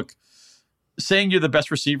 I look, saying you're the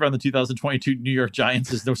best receiver on the 2022 New York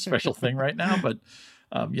Giants is no special thing right now, but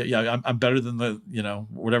I'm better than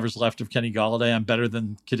whatever's left of Kenny Golladay. I'm better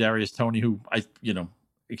than Kadarius Toney, who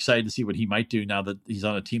excited to see what he might do now that he's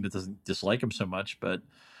on a team that doesn't dislike him so much. But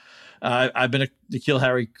I've been a N'Keal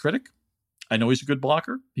Harry critic. I know he's a good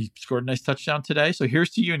blocker. He scored a nice touchdown today. So here's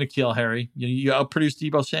to you, N'Keal Harry. You outproduced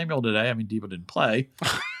Deebo Samuel today. I mean, Deebo didn't play,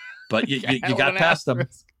 but you got past them.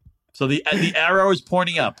 So the arrow is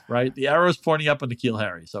pointing up, right? The arrow is pointing up on N'Keal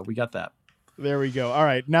Harry. So we got that. There we go. All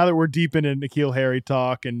right. Now that we're deep into N'Keal Harry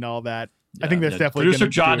talk and all that, I think that's definitely Producer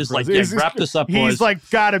John is like, wrap this up, boys. He's like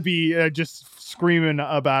got to be just screaming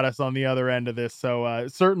about us on the other end of this. So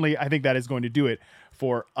certainly I think that is going to do it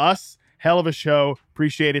for us. Hell of a show.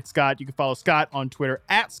 Appreciate it, Scott. You can follow Scott on Twitter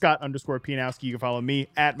at Scott_Pianowski. You can follow me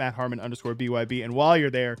at MattHarmon_BYB. And while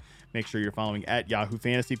you're there, make sure you're following at Yahoo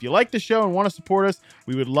Fantasy. If you like the show and want to support us,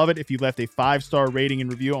 we would love it if you left a 5-star rating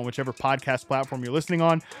and review on whichever podcast platform you're listening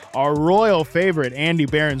on. Our royal favorite, Andy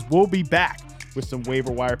Behrens, will be back with some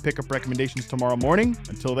waiver wire pickup recommendations tomorrow morning.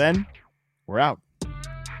 Until then, we're out.